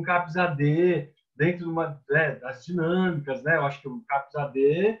exemplo, num CAPS AD, dentro das dinâmicas, né? Eu acho que o CAPS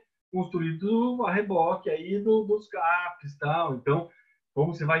AD construído a reboque aí dos CAPs e tal, então,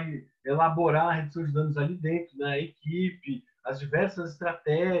 como você vai elaborar a redução de danos ali dentro, né? A equipe, as diversas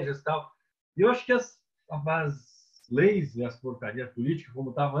estratégias e tal. E eu acho que as leis e as portarias políticas,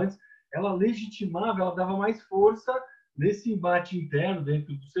 como estava antes, ela legitimava, ela dava mais força nesse embate interno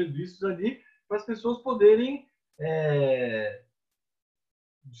dentro dos serviços ali, para as pessoas poderem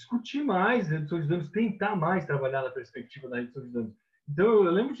discutir mais redução de danos, tentar mais trabalhar na perspectiva da redução de danos. Então,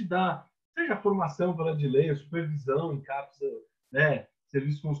 eu lembro de dar, seja a formação pela de lei, a supervisão em CAPS, né,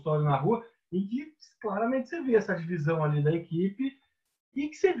 serviço consultório na rua, em que claramente você via essa divisão ali da equipe e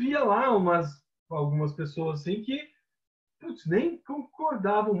que você via lá algumas pessoas assim que nem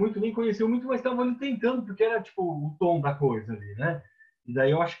concordavam muito, nem conheciam muito, mas estavam ali tentando, porque era tipo o tom da coisa ali, né? E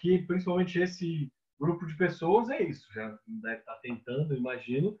daí eu acho que principalmente esse grupo de pessoas é isso, já deve estar tentando,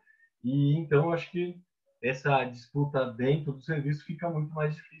 imagino, e então eu acho que essa disputa dentro do serviço fica muito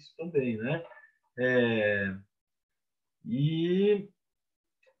mais difícil também, né? E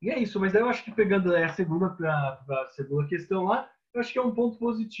é isso, mas eu acho que pegando a segunda questão lá, eu acho que é um ponto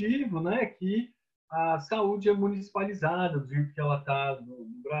positivo, né? Que a saúde é municipalizada do jeito que ela está no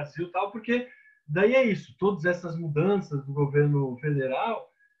Brasil e tal, porque daí é isso, todas essas mudanças do governo federal,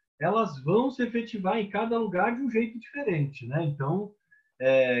 elas vão se efetivar em cada lugar de um jeito diferente, né? Então,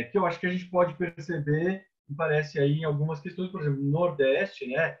 que eu acho que a gente pode perceber, me parece aí em algumas questões, por exemplo, no Nordeste,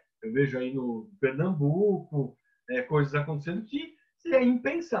 né? Eu vejo aí no Pernambuco, coisas acontecendo que é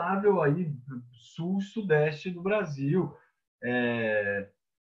impensável aí sul e sudeste do Brasil.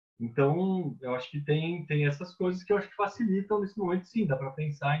 Então, eu acho que tem essas coisas que eu acho que facilitam nesse momento, sim, dá para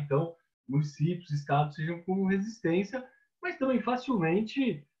pensar, então, municípios, estados sejam com resistência, mas também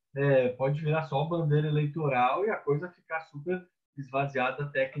facilmente pode virar só bandeira eleitoral e a coisa ficar super esvaziada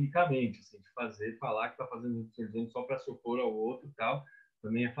tecnicamente, assim, de falar que está fazendo só para se opor ao outro e tal,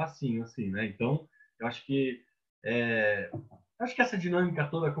 também é facinho, assim, né? Então, eu acho que essa dinâmica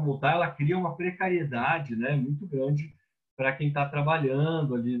toda como tá, ela cria uma precariedade, né, muito grande para quem está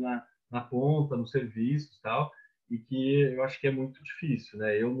trabalhando ali na ponta, no serviço e tal, e que eu acho que é muito difícil,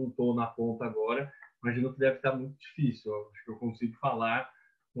 né? Eu não estou na ponta agora, imagino que deve estar muito difícil. Eu acho que eu consigo falar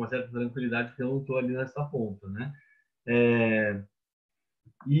com uma certa tranquilidade porque eu não estou ali nessa ponta, né?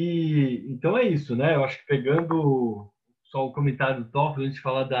 E então é isso, né? Eu acho que pegando só o comentário do Toffoli, antes de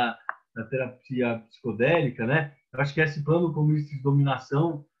falar da terapia psicodélica, né? Eu acho que esse plano comunista de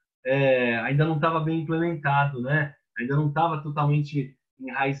dominação ainda não estava bem implementado, né? Ainda não estava totalmente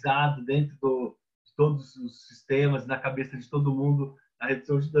enraizado dentro de todos os sistemas, na cabeça de todo mundo, a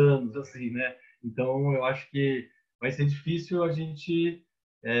redução de danos, assim, né? Então, eu acho que vai ser difícil a gente,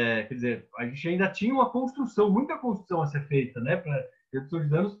 quer dizer, a gente ainda tinha muita construção a ser feita, né? Para redução de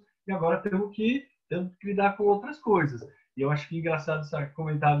danos, e agora temos que lidar com outras coisas. E eu acho que é engraçado esse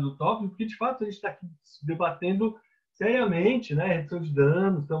comentário do Top, porque de fato a gente está aqui debatendo seriamente, né, redução de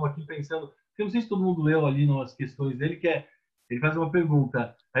danos, estamos aqui pensando, porque eu não sei se todo mundo leu ali nas questões dele, ele faz uma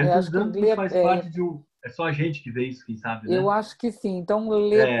pergunta, a redução de Acho que danos faz parte de é só a gente que vê isso, quem sabe, né? eu acho que sim. Então,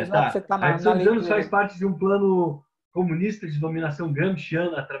 lê, já que você Tá. está A na redução de danos faz leitura. parte de um plano comunista de dominação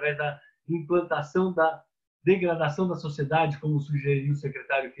gramsciana através da implantação da degradação da sociedade, como sugeriu o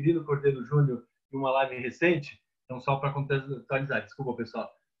secretário Quirino Cordeiro Júnior em uma live recente. Então, só para contextualizar, desculpa, pessoal.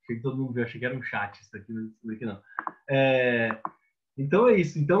 Achei que todo mundo viu, achei que era um chat isso aqui, não. Então, é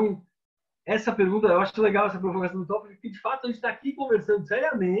isso. Então, essa pergunta, eu acho legal essa provocação do Top, porque, de fato, a gente está aqui conversando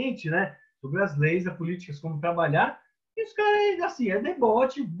seriamente, né, sobre as leis, as políticas, como trabalhar, e os caras, assim,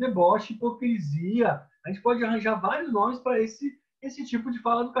 deboche, hipocrisia. A gente pode arranjar vários nomes para esse tipo de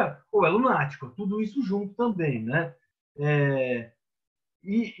fala do cara. Ou é lunático, tudo isso junto também, né?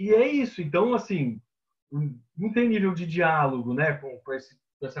 E é isso. Então, assim, não tem nível de diálogo, né, com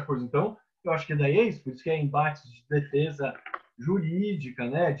essa coisa. Então, eu acho que daí é isso, por isso que é embates de defesa jurídica,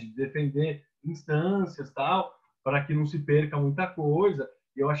 né, de defender instâncias, tal, para que não se perca muita coisa.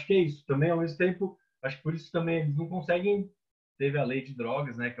 E eu acho que é isso. Também, ao mesmo tempo, acho que por isso também eles não conseguem. Teve a lei de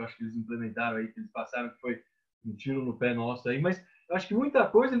drogas, né, que eu acho que eles implementaram aí, que eles passaram, que foi um tiro no pé nosso aí, mas eu acho que muita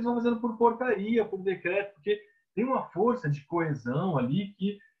coisa eles vão fazendo por portaria, por decreto, porque tem uma força de coesão ali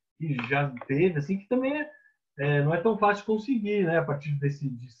que já teve, assim, que também não é tão fácil conseguir, né, a partir desse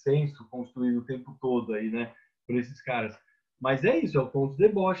dissenso construído o tempo todo aí, né, por esses caras. Mas é isso, é o ponto de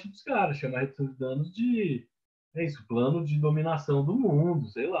deboche dos caras, chama a redução de danos de, é isso, plano de dominação do mundo,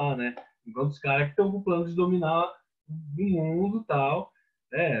 sei lá, né, enquanto os caras que estão com o plano de dominar o mundo e tal,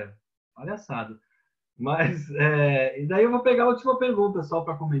 palhaçada. Mas, e daí eu vou pegar a última pergunta só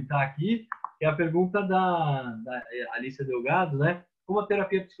para comentar aqui, que é a pergunta da Alicia Delgado, né? Como a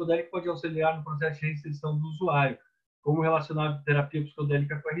terapia psicodélica pode auxiliar no processo de reinserção do usuário? Como relacionar a terapia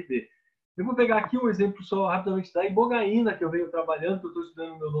psicodélica com a RD? Eu vou pegar aqui um exemplo só rapidamente da ibogaína, que eu venho trabalhando, que eu estou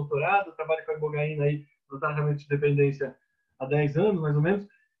estudando no meu doutorado, eu trabalho com a ibogaína aí no tratamento de dependência há 10 anos, mais ou menos,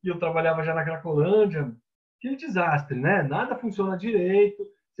 e eu trabalhava já na Cracolândia. Que desastre, né? Nada funciona direito,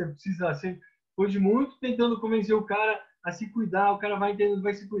 você precisa... Depois de muito tentando convencer o cara a se cuidar, o cara vai entendendo,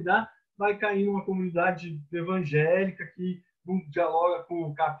 vai se cuidar, vai cair numa comunidade evangélica que não dialoga com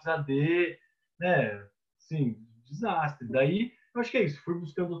o CAPS-AD, né? Sim, desastre. Daí, eu acho que é isso. Fui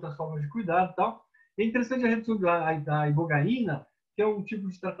buscando outras formas de cuidado e tal. É interessante a redução da ibogaína, que é um tipo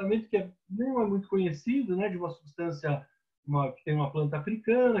de tratamento que não é muito conhecido, né? De uma substância que tem uma planta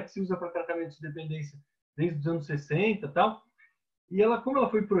africana, que se usa para tratamento de dependência desde os anos 60 e tal. E ela, como ela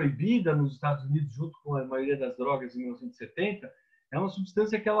foi proibida nos Estados Unidos, junto com a maioria das drogas em 1970, é uma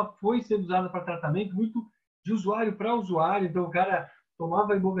substância que ela foi sendo usada para tratamento muito de usuário para usuário. Então, o cara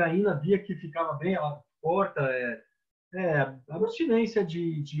tomava a ibogaína, via que ficava bem, ela corta a abstinência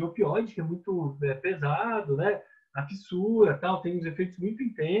de opioide, que é muito pesado, né? A fissura, tal, tem uns efeitos muito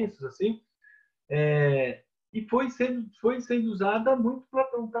intensos, assim. E foi sendo usada muito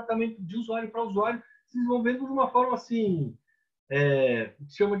para um tratamento de usuário para usuário, se desenvolvendo de uma forma assim, que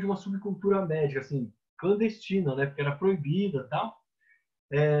se chama de uma subcultura médica, assim, clandestina, né? Porque era proibida, tal.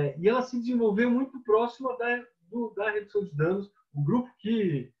 E ela se desenvolveu muito próxima da redução de danos. O grupo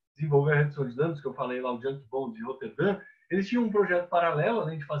que desenvolveu a redução de danos, que eu falei lá, o Junk Bond de Rotterdam, eles tinham um projeto paralelo,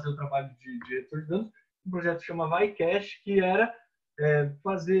 além de fazer o trabalho de redução de danos, um projeto que chama Cash, que era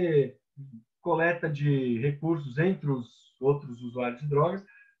fazer coleta de recursos entre os outros usuários de drogas,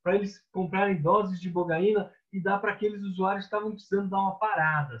 para eles comprarem doses de ibogaína e dar para aqueles usuários que estavam precisando dar uma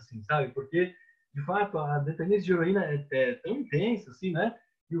parada, assim, sabe? Porque, de fato, a dependência de heroína é tão intensa, assim, né?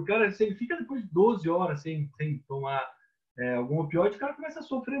 E o cara, se ele fica depois de 12 horas sem tomar algum opioide, o cara começa a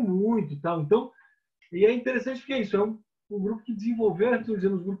sofrer muito e tal. Então, e é interessante porque isso é um grupo que desenvolveu, estamos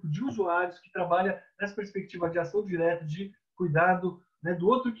dizendo, um grupo de usuários que trabalha nessa perspectiva de ação direta, de cuidado, né, do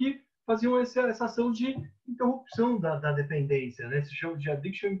outro, que faziam essa ação de interrupção da dependência, né? Se chama de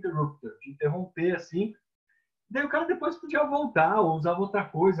addiction interrupter, de interromper, assim. Daí o cara depois podia voltar ou usava outra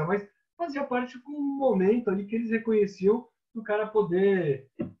coisa, mas fazia parte de um momento ali que eles reconheciam do cara poder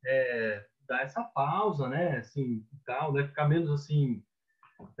dar essa pausa, né? Assim, tal, né? Ficar menos assim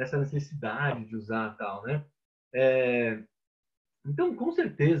dessa necessidade de usar tal, né? Então, com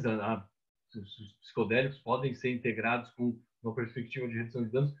certeza, os psicodélicos podem ser integrados com uma perspectiva de redução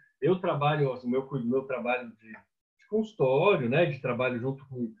de danos. Eu trabalho, assim, meu trabalho de consultório, né? De trabalho junto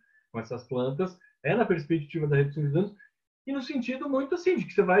com essas plantas, na perspectiva da redução de danos, e no sentido muito assim, de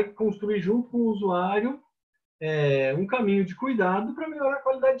que você vai construir junto com o usuário um caminho de cuidado para melhorar a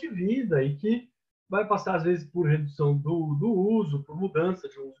qualidade de vida e que vai passar, às vezes, por redução do uso, por mudança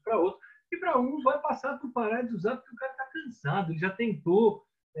de um uso para outro, e para uns vai passar por parar de usar porque o cara está cansado, ele já tentou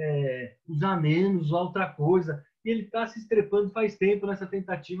usar menos, usar outra coisa, e ele está se estrepando faz tempo nessa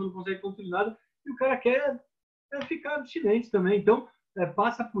tentativa, não consegue construir nada, e o cara quer ficar abstinente também. Então,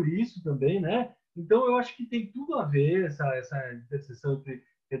 passa por isso também, né? Então, eu acho que tem tudo a ver essa interseção entre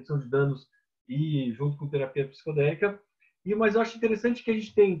redução de danos e junto com terapia psicodélica. Mas eu acho interessante que a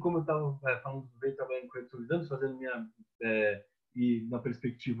gente tem, como eu estava falando, bem trabalhando com redução de danos, fazendo e na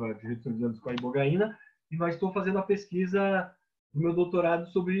perspectiva de redução de danos com a ibogaína, mas estou fazendo a pesquisa do meu doutorado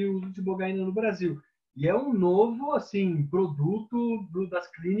sobre o uso de ibogaína no Brasil. E é um novo, assim, produto das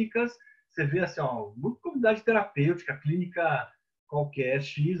clínicas. Você vê, assim, muita comunidade terapêutica, clínica qualquer,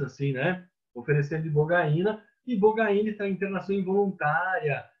 X, assim, né? Oferecendo ibogaína. E ibogaína está em internação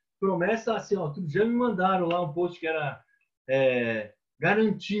involuntária. Promessa, assim, outro dia me mandaram lá um post que era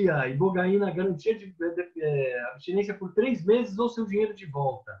garantia, ibogaína, garantia de abstinência por 3 meses ou seu dinheiro de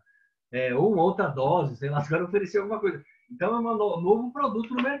volta. ou uma outra dose, sei lá, os caras ofereciam alguma coisa. Então, é um novo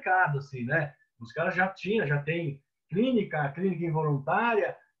produto no mercado, assim, né? Os caras já tem clínica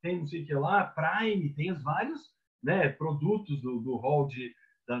involuntária, tem não sei o que lá, Prime, tem os vários, né, produtos do hall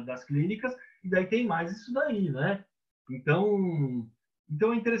das clínicas, e daí tem mais isso daí, né? Então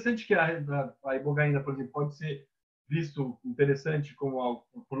é interessante que a ibogaína, por exemplo, pode ser visto interessante como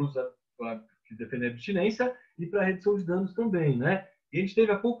por uso de defender a abstinência e para redução de danos também, né? E a gente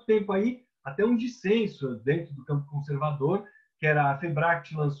teve há pouco tempo aí até um dissenso dentro do campo conservador, que era a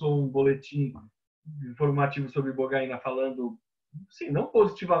Febract lançou um boletim informativo sobre ibogaína falando, sim, não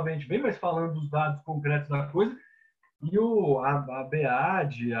positivamente bem, mas falando dos dados concretos da coisa, e a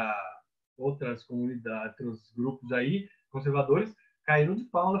BEAD, outras comunidades, outros grupos aí, conservadores, caíram de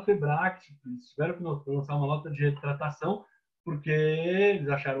pau na Febract, eles tiveram que lançar uma nota de retratação, porque eles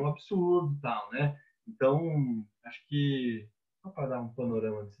acharam um absurdo e tal, né? Então, acho que só para dar um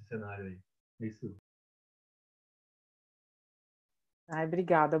panorama desse cenário aí. É isso. Ai,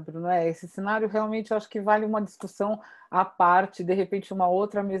 obrigada, Bruno. Esse cenário realmente eu acho que vale uma discussão à parte, de repente uma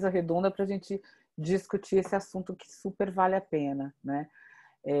outra mesa redonda para a gente discutir esse assunto que super vale a pena, né?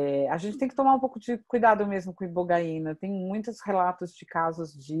 A gente tem que tomar um pouco de cuidado mesmo com a ibogaína. Tem muitos relatos de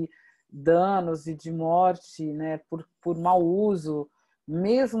casos de danos e de morte, né, por mau uso,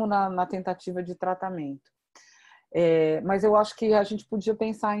 mesmo na tentativa de tratamento. Mas eu acho que a gente podia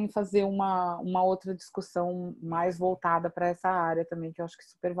pensar em fazer uma outra discussão mais voltada para essa área também, que eu acho que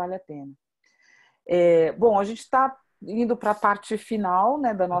super vale a pena. Bom, a gente está indo para a parte final,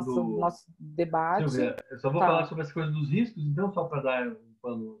 né, do nosso debate. Silvia, eu só vou falar sobre essa coisa dos riscos, então, só para dar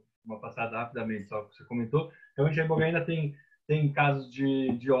uma passada rapidamente, só que você comentou. Realmente, a ibogaína tem casos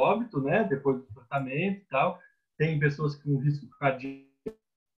de óbito, né, depois do tratamento e tal. Tem pessoas com risco cardíaco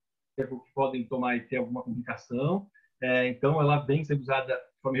que podem tomar e ter alguma complicação. Então, ela vem sendo usada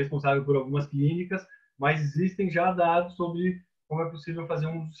de forma responsável por algumas clínicas, mas existem já dados sobre como é possível fazer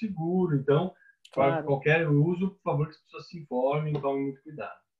um uso seguro. Então, para qualquer uso, por favor, que as pessoas se informem e tomem muito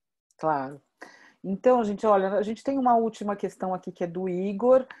cuidado. Claro. Então, gente, olha, a gente tem uma última questão aqui que é do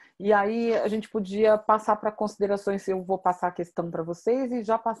Igor, e aí a gente podia passar para considerações, eu vou passar a questão para vocês e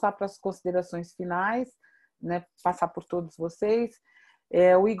já passar para as considerações finais, né, passar por todos vocês.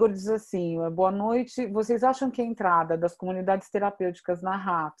 O Igor diz assim, boa noite, vocês acham que a entrada das comunidades terapêuticas na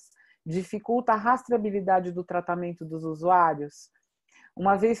RAPS dificulta a rastreabilidade do tratamento dos usuários?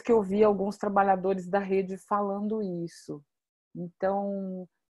 Uma vez que eu vi alguns trabalhadores da rede falando isso. Então,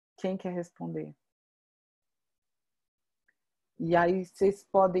 quem quer responder? E aí vocês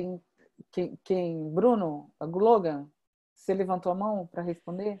podem... Quem? Bruno? Logan? Você levantou a mão para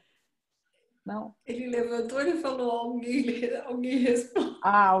responder? Não? Ele levantou e falou, alguém responde.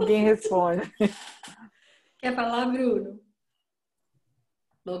 Alguém responde. Quer falar, Bruno?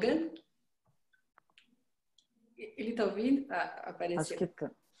 Logan? Ele tá ouvindo? Apareceu. Acho que tá.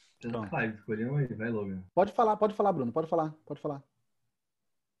 Então, escolheu aí, vai, Logan. Pode falar, Bruno, pode falar.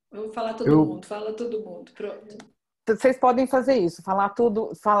 Vamos falar todo mundo, fala todo mundo, pronto. Vocês podem fazer isso,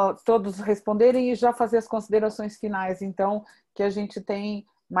 todos responderem e já fazer as considerações finais, então, que a gente tem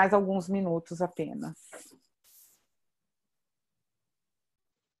mais alguns minutos apenas.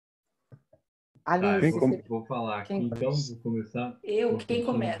 Alice, vou falar aqui, então, vou começar. Quem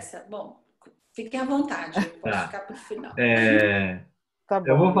começa? Bom, fiquem à vontade, eu posso ficar para o final. Tá bom.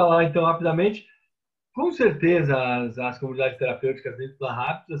 Eu vou falar, então, rapidamente. Com certeza, as comunidades terapêuticas dentro da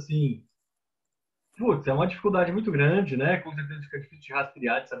RAPS, assim, putz, é uma dificuldade muito grande, né? Com certeza fica difícil de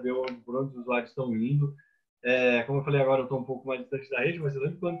rastrear, de saber por onde os usuários estão indo. Como eu falei agora, eu estou um pouco mais distante da rede, mas eu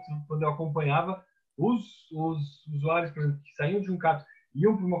lembro quando eu acompanhava os usuários, por exemplo, que saíam de um CAPS,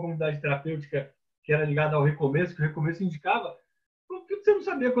 iam para uma comunidade terapêutica que era ligada ao Recomeço, que o Recomeço indicava, você não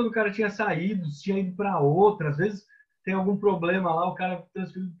sabia quando o cara tinha saído, se tinha ido para outra, às vezes tem algum problema lá, o cara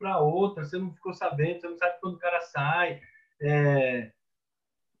transferido para outra, você não ficou sabendo, você não sabe quando o cara sai.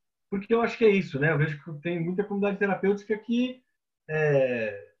 Porque eu acho que é isso, né? Eu vejo que tem muita comunidade terapêutica que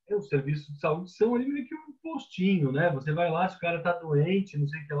os serviços de saúde são ali meio que um postinho, né? Você vai lá, se o cara está doente, não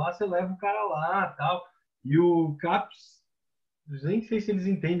sei o que lá, você leva o cara lá, tal. E o CAPS, nem sei se eles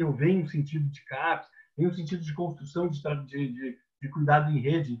entendem ou veem o sentido de CAPS, tem um sentido de construção de cuidado em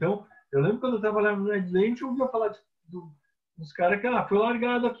rede. Então, eu lembro quando eu trabalhava no Redland, eu ouvia falar dos caras que foi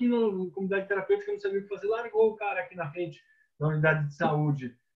largado aqui na comunidade terapêutica, não sabia o que fazer, largou o cara aqui na frente da unidade de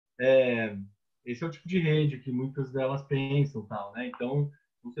saúde. Esse é o tipo de rede que muitas delas pensam, tal, né? Então,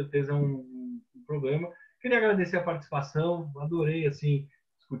 com certeza é um problema. Queria agradecer a participação, adorei assim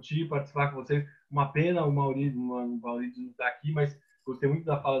discutir, participar com vocês. Uma pena o Maurício não estar aqui, mas gostei muito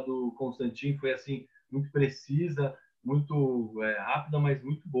da fala do Constantin, foi assim muito precisa, muito rápida, mas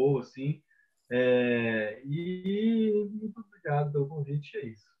muito boa, assim. E muito obrigado pelo convite, é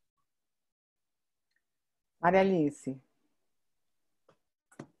isso. Maria Alice.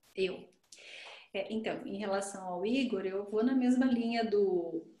 Então, em relação ao Igor, eu vou na mesma linha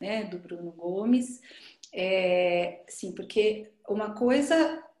do Bruno Gomes, sim, porque uma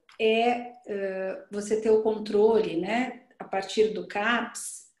coisa é você ter o controle, né, a partir do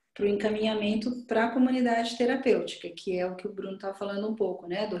CAPS, para o encaminhamento para a comunidade terapêutica, que é o que o Bruno estava falando um pouco,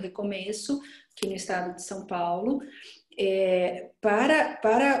 né, do recomeço, aqui no estado de São Paulo,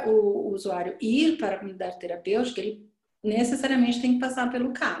 para o usuário ir para a comunidade terapêutica, ele necessariamente tem que passar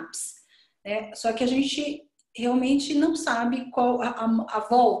pelo CAPS. Só que a gente realmente não sabe qual a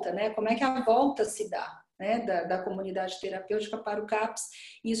volta, né? Como é que a volta se dá, né? Da comunidade terapêutica para o CAPS.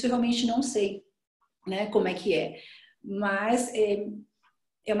 Isso eu realmente não sei, né? Como é que é. Mas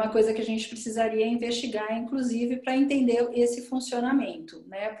é uma coisa que a gente precisaria investigar, inclusive, para entender esse funcionamento,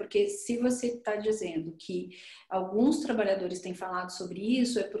 né? Porque se você está dizendo que alguns trabalhadores têm falado sobre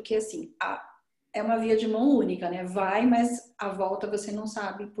isso, é porque, assim, é uma via de mão única, né? Vai, mas a volta você não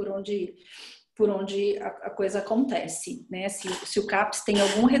sabe por onde a coisa acontece, né? Se o CAPS tem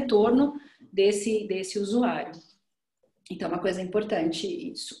algum retorno desse usuário. Então, é uma coisa importante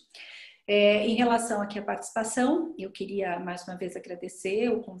isso. Em relação aqui à participação, eu queria mais uma vez agradecer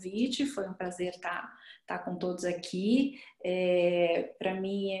o convite, foi um prazer estar com todos aqui. Para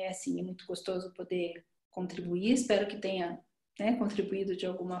mim é muito gostoso poder contribuir, espero que tenha contribuído de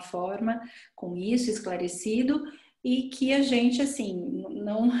alguma forma com isso, esclarecido, e que a gente, assim,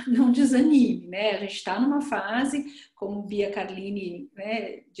 não desanime, né? A gente está numa fase, como Bia Carlini,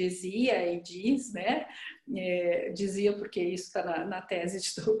 né, dizia e diz, né? Dizia porque isso está na tese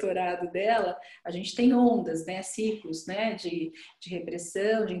de doutorado dela, a gente tem ondas, né? Ciclos, né? De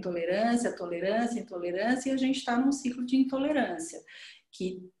repressão, de intolerância, tolerância, intolerância, e a gente está num ciclo de intolerância,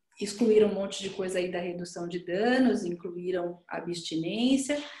 que excluíram um monte de coisa aí da redução de danos, incluíram a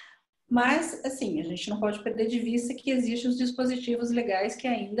abstinência, mas, assim, a gente não pode perder de vista que existem os dispositivos legais que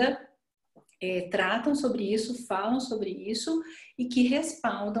ainda tratam sobre isso, falam sobre isso e que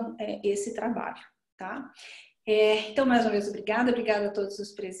respaldam esse trabalho, tá? Então, mais uma vez, obrigada a todos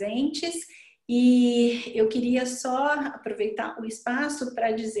os presentes. E eu queria só aproveitar o espaço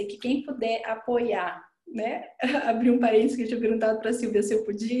para dizer que quem puder apoiar, né? Abrir um parênteses que eu tinha perguntado para a Silvia se eu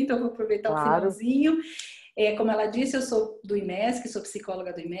podia, então vou aproveitar o finalzinho. Como ela disse, eu sou do IMESC, sou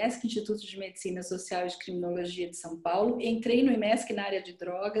psicóloga do IMESC, Instituto de Medicina Social e de Criminologia de São Paulo. Entrei no IMESC na área de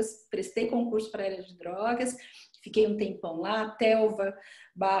drogas, prestei concurso para a área de drogas, fiquei um tempão lá. Telva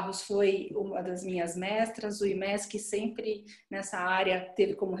Barros foi uma das minhas mestras. O IMESC sempre nessa área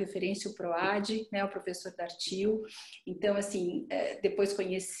teve como referência o PROAD, né, o professor Dartil. Então, assim, depois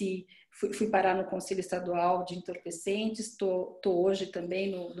fui parar no Conselho Estadual de Entorpecentes, estou hoje também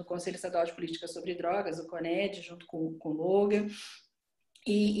no Conselho Estadual de Políticas sobre Drogas, o CONED, junto com o Logan.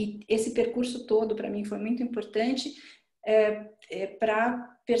 E esse percurso todo, para mim, foi muito importante para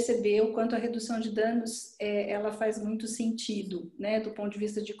perceber o quanto a redução de danos ela faz muito sentido, né, do ponto de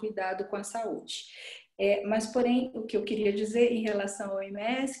vista de cuidado com a saúde. Mas, porém, o que eu queria dizer em relação ao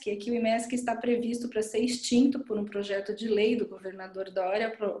IMESC é que o IMESC está previsto para ser extinto por um projeto de lei do governador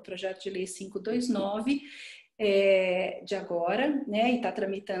Dória, o projeto de lei 529, de agora, né, e está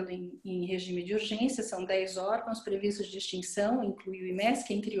tramitando em regime de urgência. São 10 órgãos previstos de extinção, inclui o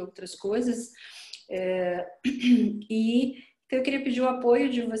IMESC, entre outras coisas. Então eu queria pedir o apoio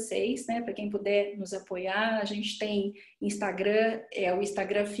de vocês, né, para quem puder nos apoiar. A gente tem Instagram, o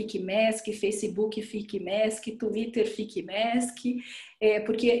Instagram Fique MESC, Facebook Fique MESC, Twitter Fique MESC,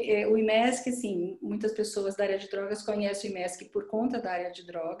 porque o IMESC, assim, muitas pessoas da área de drogas conhecem o IMESC por conta da área de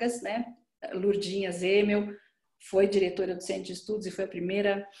drogas, né? Lurdinha Zemel foi diretora do Centro de Estudos e foi a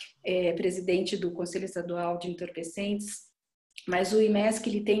primeira presidente do Conselho Estadual de Entorpecentes. Mas o IMESC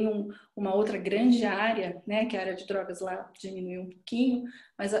ele tem uma outra grande área, né, que a área de drogas lá diminuiu um pouquinho,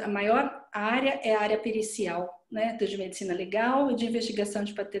 mas a maior área é a área pericial, né, de medicina legal e de investigação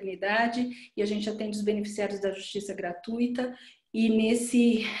de paternidade, e a gente atende os beneficiários da justiça gratuita, e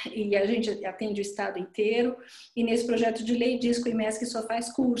a gente atende o estado inteiro, e nesse projeto de lei diz que o IMESC só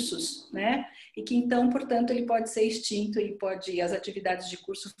faz cursos, né, e que então, portanto, ele pode ser extinto e as atividades de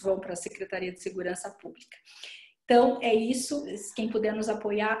curso vão para a Secretaria de Segurança Pública. Então, é isso. Quem puder nos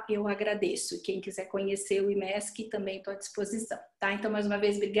apoiar, eu agradeço. Quem quiser conhecer o IMESC, também estou à disposição. Tá? Então, mais uma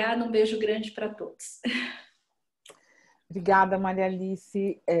vez, obrigada. Um beijo grande para todos. Obrigada, Maria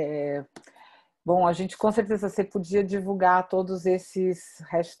Alice. Bom, a gente, com certeza, você podia divulgar todos esses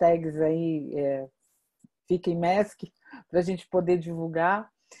hashtags aí, Fique IMESC, para a gente poder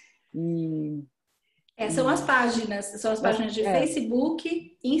divulgar. E São as páginas de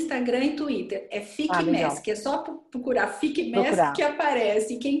Facebook, Instagram e Twitter. É FICMES, que é só procurar FICMES que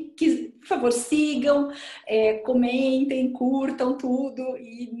aparece. Quem quiser, por favor, sigam, comentem, curtam tudo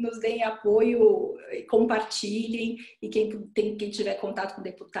e nos deem apoio, compartilhem. E quem tiver contato com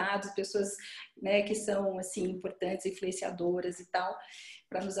deputados, pessoas, né, que são assim importantes, influenciadoras e tal,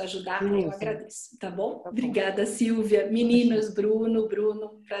 para nos ajudar, eu agradeço, tá bom? Obrigada, Silvia. Meninos, Bruno,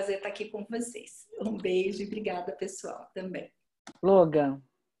 prazer estar aqui com vocês. Um beijo e obrigada, pessoal, também. Logan.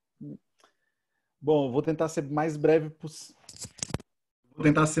 Bom, vou tentar ser mais breve possível.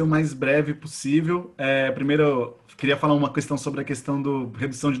 O mais breve possível. Primeiro, eu queria falar uma questão sobre a questão do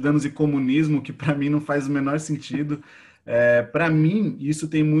redução de danos e comunismo, que para mim não faz o menor sentido. Para mim, isso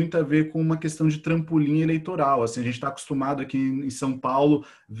tem muito a ver com uma questão de trampolim eleitoral. Assim, a gente está acostumado aqui em São Paulo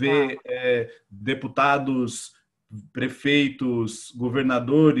ver deputados, prefeitos,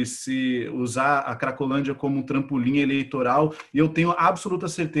 governadores se usar a Cracolândia como um trampolim eleitoral, e eu tenho absoluta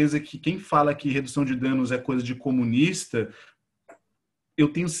certeza que quem fala que redução de danos é coisa de comunista,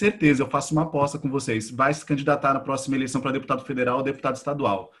 eu tenho certeza, eu faço uma aposta com vocês, vai se candidatar na próxima eleição para deputado federal ou deputado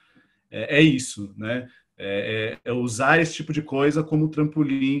estadual. É isso, né? É usar esse tipo de coisa como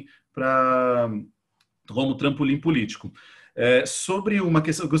trampolim político. Sobre uma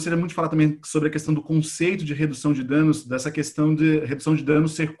questão, eu gostaria muito de falar também sobre a questão do conceito de redução de danos, dessa questão de redução de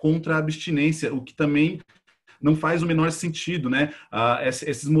danos ser contra a abstinência, o que também não faz o menor sentido, né?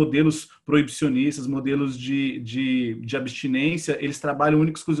 Esses modelos proibicionistas, modelos de abstinência, eles trabalham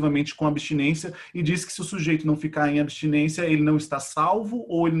única e exclusivamente com abstinência e diz que se o sujeito não ficar em abstinência, ele não está salvo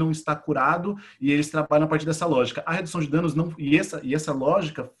ou ele não está curado, e eles trabalham a partir dessa lógica. A redução de danos não, e essa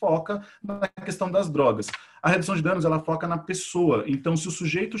lógica foca na questão das drogas. A redução de danos, ela foca na pessoa. Então, se o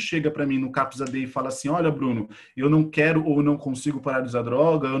sujeito chega para mim no CAPS AD e fala assim, olha, Bruno, eu não quero ou não consigo parar de usar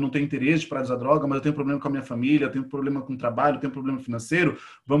droga, eu não tenho interesse de parar de usar droga, mas eu tenho problema com a minha família, eu tenho problema com o trabalho, eu tenho problema financeiro,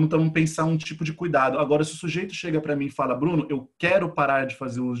 vamos então pensar um tipo de cuidado. Agora, se o sujeito chega para mim e fala, Bruno, eu quero parar de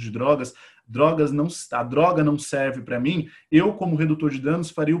fazer uso de drogas, a droga não serve para mim, eu, como redutor de danos,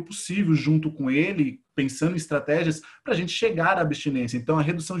 faria o possível junto com ele, pensando em estratégias para a gente chegar à abstinência. Então, a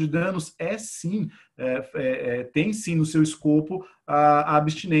redução de danos tem sim no seu escopo a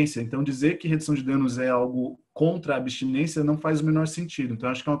abstinência. Então, dizer que redução de danos é algo contra a abstinência não faz o menor sentido. Então,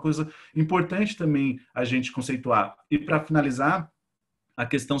 acho que é uma coisa importante também a gente conceituar. E para finalizar, a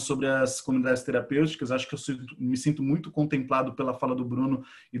questão sobre as comunidades terapêuticas, acho que eu me sinto muito contemplado pela fala do Bruno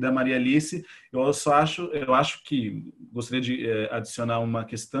e da Maria Alice. Eu acho que gostaria de adicionar uma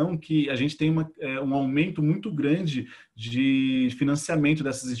questão, que a gente tem um aumento muito grande de financiamento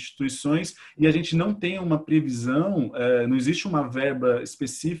dessas instituições e a gente não tem uma previsão, não existe uma verba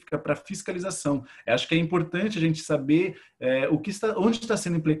específica para fiscalização. Eu acho que é importante a gente saber onde está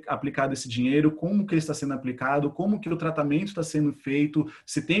sendo aplicado esse dinheiro, como que ele está sendo aplicado, como que o tratamento está sendo feito,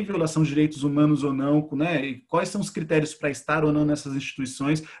 se tem violação de direitos humanos ou não, né? E quais são os critérios para estar ou não nessas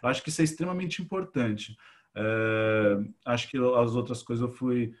instituições. Eu acho que isso é extremamente importante. Acho que as outras coisas eu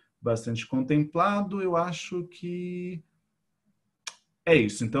fui bastante contemplado. Eu acho que é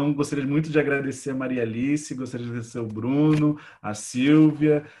isso. Então, gostaria muito de agradecer a Maria Alice, gostaria de agradecer o Bruno, a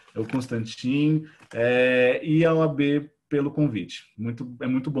Silvia, o Constantin e a OAB pelo convite. É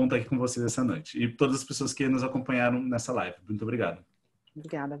muito bom estar aqui com vocês essa noite. E todas as pessoas que nos acompanharam nessa live. Muito obrigado.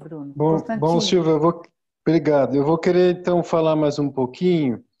 Obrigada, Bruno. Bom, Silvia, obrigado. Eu vou querer, então, falar mais um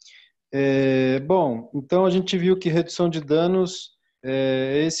pouquinho. Bom, então a gente viu que redução de danos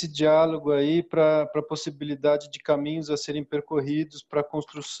é esse diálogo aí para a possibilidade de caminhos a serem percorridos para a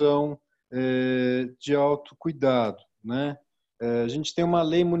construção de autocuidado, né? A gente tem uma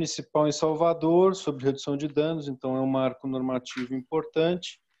lei municipal em Salvador sobre redução de danos, então é um marco normativo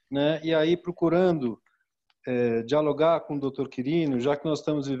importante, né? E aí procurando dialogar com o Dr. Quirino, já que nós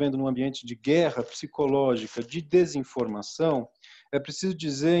estamos vivendo num ambiente de guerra psicológica, de desinformação, é preciso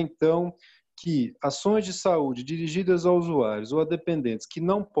dizer, então, que ações de saúde dirigidas a usuários ou a dependentes que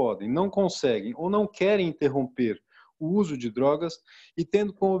não podem, não conseguem ou não querem interromper o uso de drogas e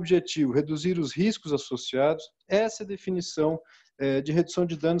tendo como objetivo reduzir os riscos associados, essa é a definição de redução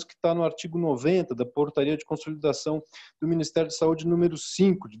de danos que está no artigo 90 da Portaria de Consolidação do Ministério da Saúde número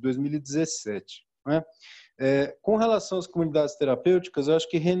 5 de 2017. Né? Com relação às comunidades terapêuticas, eu acho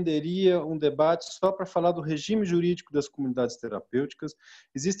que renderia um debate só para falar do regime jurídico das comunidades terapêuticas.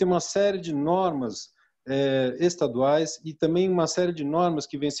 Existem uma série de normas estaduais e também uma série de normas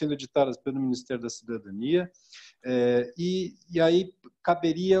que vêm sendo editadas pelo Ministério da Cidadania, e aí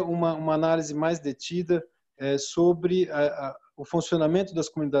caberia uma análise mais detida sobre o funcionamento das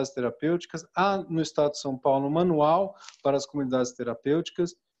comunidades terapêuticas. Há no Estado de São Paulo um manual para as comunidades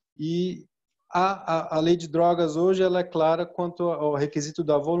terapêuticas e a lei de drogas hoje ela é clara quanto ao requisito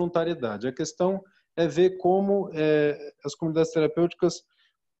da voluntariedade. A questão é ver como as comunidades terapêuticas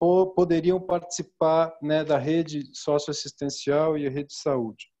poderiam participar, né, da rede socioassistencial e a rede de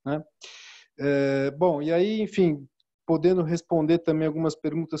saúde, né? Bom, e aí, enfim, podendo responder também algumas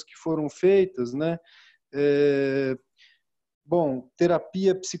perguntas que foram feitas, né? Bom,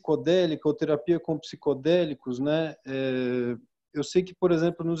 terapia psicodélica ou terapia com psicodélicos, né? Eu sei que, por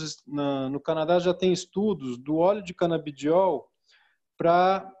exemplo, no Canadá já tem estudos do óleo de canabidiol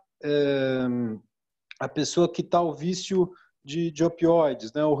para a pessoa que está ao vício de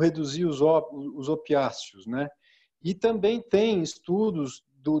opioides, né? Ou reduzir os opiáceos, né? E também tem estudos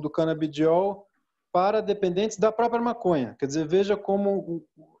do canabidiol para dependentes da própria maconha. Quer dizer, veja como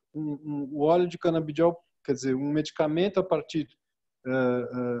o óleo de canabidiol, quer dizer, um medicamento a partir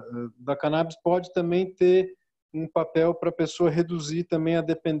da cannabis pode também ter um papel para a pessoa reduzir também a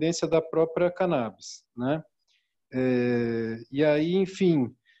dependência da própria cannabis, né? E aí,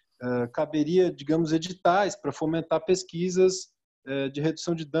 enfim, caberia, digamos, editais para fomentar pesquisas de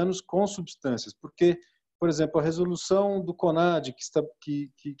redução de danos com substâncias, porque, por exemplo, a resolução do CONAD,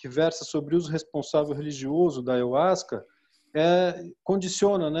 que versa sobre o uso responsável religioso da ayahuasca,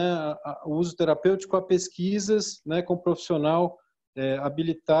 condiciona, né, o uso terapêutico a pesquisas, né, com profissional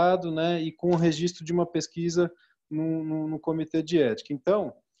habilitado, né, e com o registro de uma pesquisa no comitê de ética.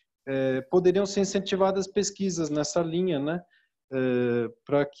 Então, poderiam ser incentivadas pesquisas nessa linha, né,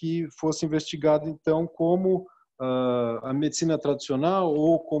 para que fosse investigado, então, como a medicina tradicional,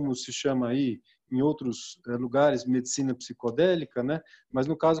 ou como se chama aí em outros lugares, medicina psicodélica, né, mas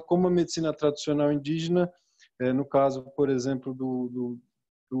no caso, como a medicina tradicional indígena, no caso, por exemplo, do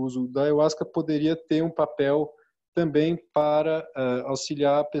uso da ayahuasca, poderia ter um papel também para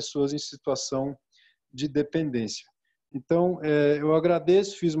auxiliar pessoas em situação de dependência. Então, eu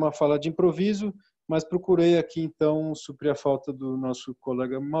agradeço, fiz uma fala de improviso, mas procurei aqui, então, suprir a falta do nosso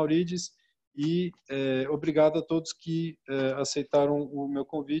colega Maurides e obrigado a todos que aceitaram o meu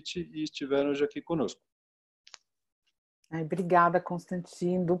convite e estiveram hoje aqui conosco. Obrigada,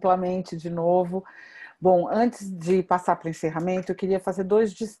 Constantino, duplamente de novo. Bom, antes de passar para o encerramento, eu queria fazer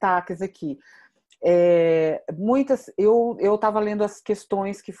 2 destaques aqui. Eu estava lendo as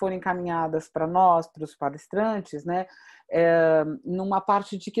questões que foram encaminhadas para nós, para os palestrantes, né, numa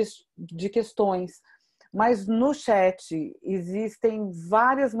parte de questões, mas no chat existem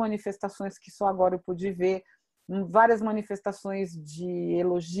várias manifestações que só agora eu pude ver, várias manifestações de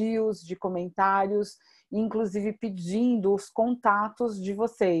elogios, de comentários, inclusive pedindo os contatos de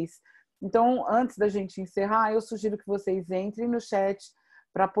vocês. Então, antes da gente encerrar, eu sugiro que vocês entrem no chat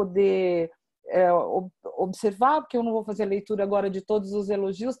para poder observar, porque eu não vou fazer a leitura agora de todos os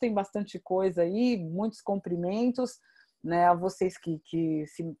elogios, tem bastante coisa aí, muitos cumprimentos, né, a vocês que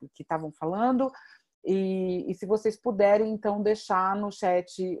estavam falando, e se vocês puderem, então, deixar no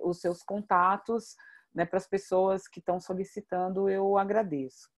chat os seus contatos, né, para as pessoas que estão solicitando, eu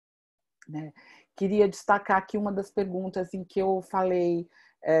agradeço, né. Queria destacar aqui uma das perguntas em que eu falei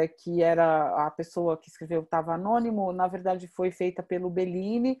que era a pessoa que escreveu estava anônimo, na verdade foi feita pelo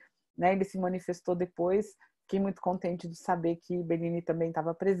Bellini, né, ele se manifestou depois, fiquei muito contente de saber que Bellini também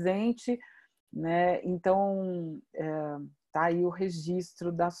estava presente, né, então tá aí o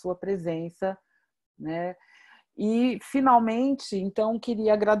registro da sua presença, né, e finalmente, então,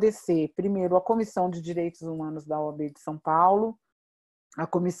 queria agradecer primeiro a Comissão de Direitos Humanos da OAB de São Paulo, a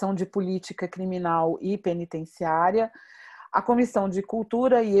Comissão de Política Criminal e Penitenciária, a Comissão de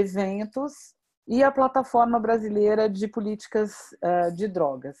Cultura e Eventos e a Plataforma Brasileira de Políticas de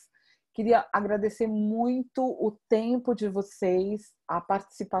Drogas. Queria agradecer muito o tempo de vocês, a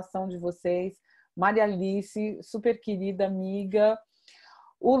participação de vocês, Maria Alice, super querida amiga,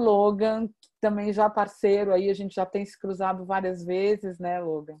 o Logan, também já parceiro aí, a gente já tem se cruzado várias vezes, né,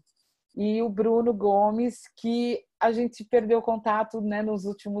 Logan? E o Bruno Gomes, que a gente perdeu contato, né, nos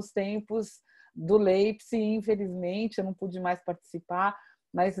últimos tempos do Leipzig, infelizmente, eu não pude mais participar,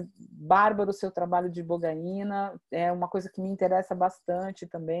 mas bárbaro o seu trabalho de bogaína, é uma coisa que me interessa bastante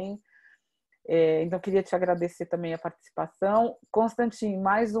também. Então, queria te agradecer também a participação. Constantino,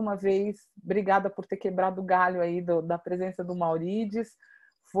 mais uma vez, obrigada por ter quebrado o galho aí da presença do Maurides,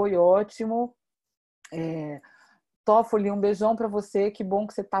 foi ótimo. Toffoli, um beijão para você, que bom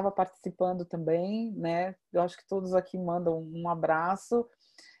que você estava participando também, né? Eu acho que todos aqui mandam um abraço.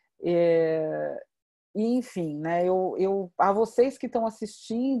 E, enfim, né? A vocês que estão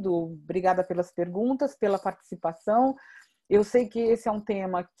assistindo, obrigada pelas perguntas, pela participação. Eu sei que esse é um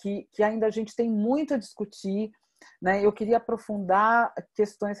tema que ainda a gente tem muito a discutir, né? Eu queria aprofundar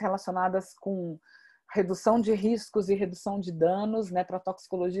questões relacionadas com redução de riscos e redução de danos, né? Para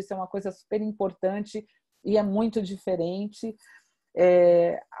toxicologista é uma coisa super importante e é muito diferente.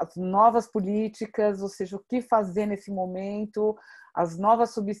 As novas políticas, ou seja, o que fazer nesse momento, as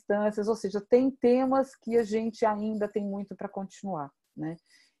novas substâncias, ou seja, tem temas que a gente ainda tem muito para continuar, né?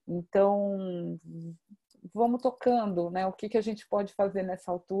 Então, vamos tocando, né? O que a gente pode fazer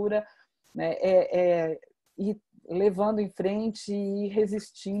nessa altura, né? Ir levando em frente e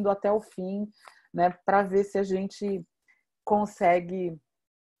resistindo até o fim, né? Para ver se a gente consegue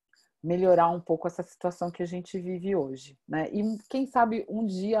melhorar um pouco essa situação que a gente vive hoje, né? E quem sabe um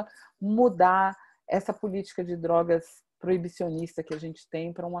dia mudar essa política de drogas proibicionista que a gente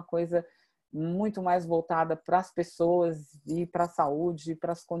tem para uma coisa muito mais voltada para as pessoas e para a saúde,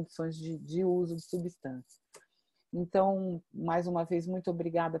 para as condições de uso de substâncias. Então, mais uma vez, muito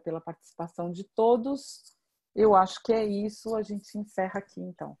obrigada pela participação de todos. Eu acho que é isso, a gente se encerra aqui,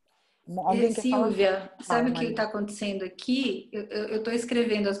 então. Alguém quer falar? Silvia, sabe o que Maria. está acontecendo aqui? Eu estou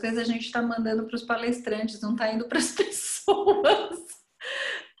escrevendo, às vezes a gente está mandando para os palestrantes, não está indo para as pessoas.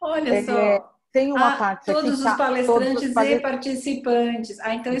 Olha só. Tem uma parte todos aqui, os palestrantes e participantes.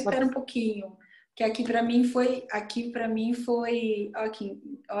 Então espera um pouquinho, que aqui para mim foi, aqui,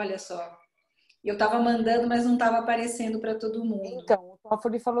 olha só. Eu estava mandando, mas não estava aparecendo para todo mundo. Então, o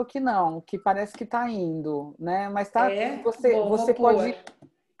Toffoli falou que não, que parece que está indo, né? Mas tá, Bom, você pode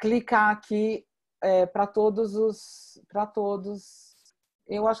clicar aqui para todos.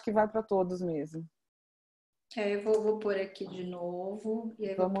 Eu acho que vai para todos mesmo. Eu vou pôr aqui de novo e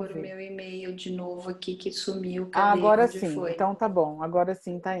aí vou pôr o meu e-mail de novo aqui que sumiu. Cadê? Agora Onde sim. foi? Então tá bom. Agora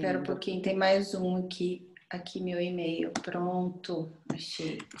sim tá indo. Espera um pouquinho, tem mais um aqui. Aqui meu e-mail. Pronto,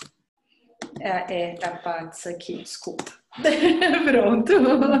 achei. Tá Paty aqui, desculpa. Pronto.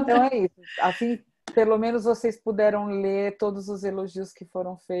 Então é isso. Assim, pelo menos vocês puderam ler todos os elogios que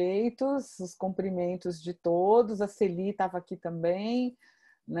foram feitos, os cumprimentos de todos. A Celi estava aqui também,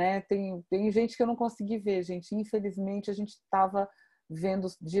 né? Tem gente que eu não consegui ver, gente. Infelizmente, a gente estava vendo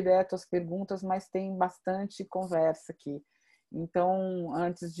direto as perguntas, mas tem bastante conversa aqui. Então,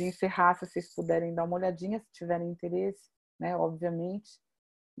 antes de encerrar, se vocês puderem dar uma olhadinha, se tiverem interesse, né? Obviamente.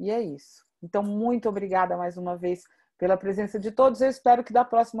 E é isso. Então, muito obrigada mais uma vez pela presença de todos. Eu espero que da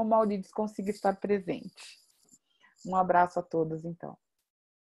próxima o Maurício consiga estar presente. Um abraço a todos, então.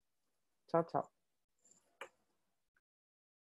 Tchau, tchau.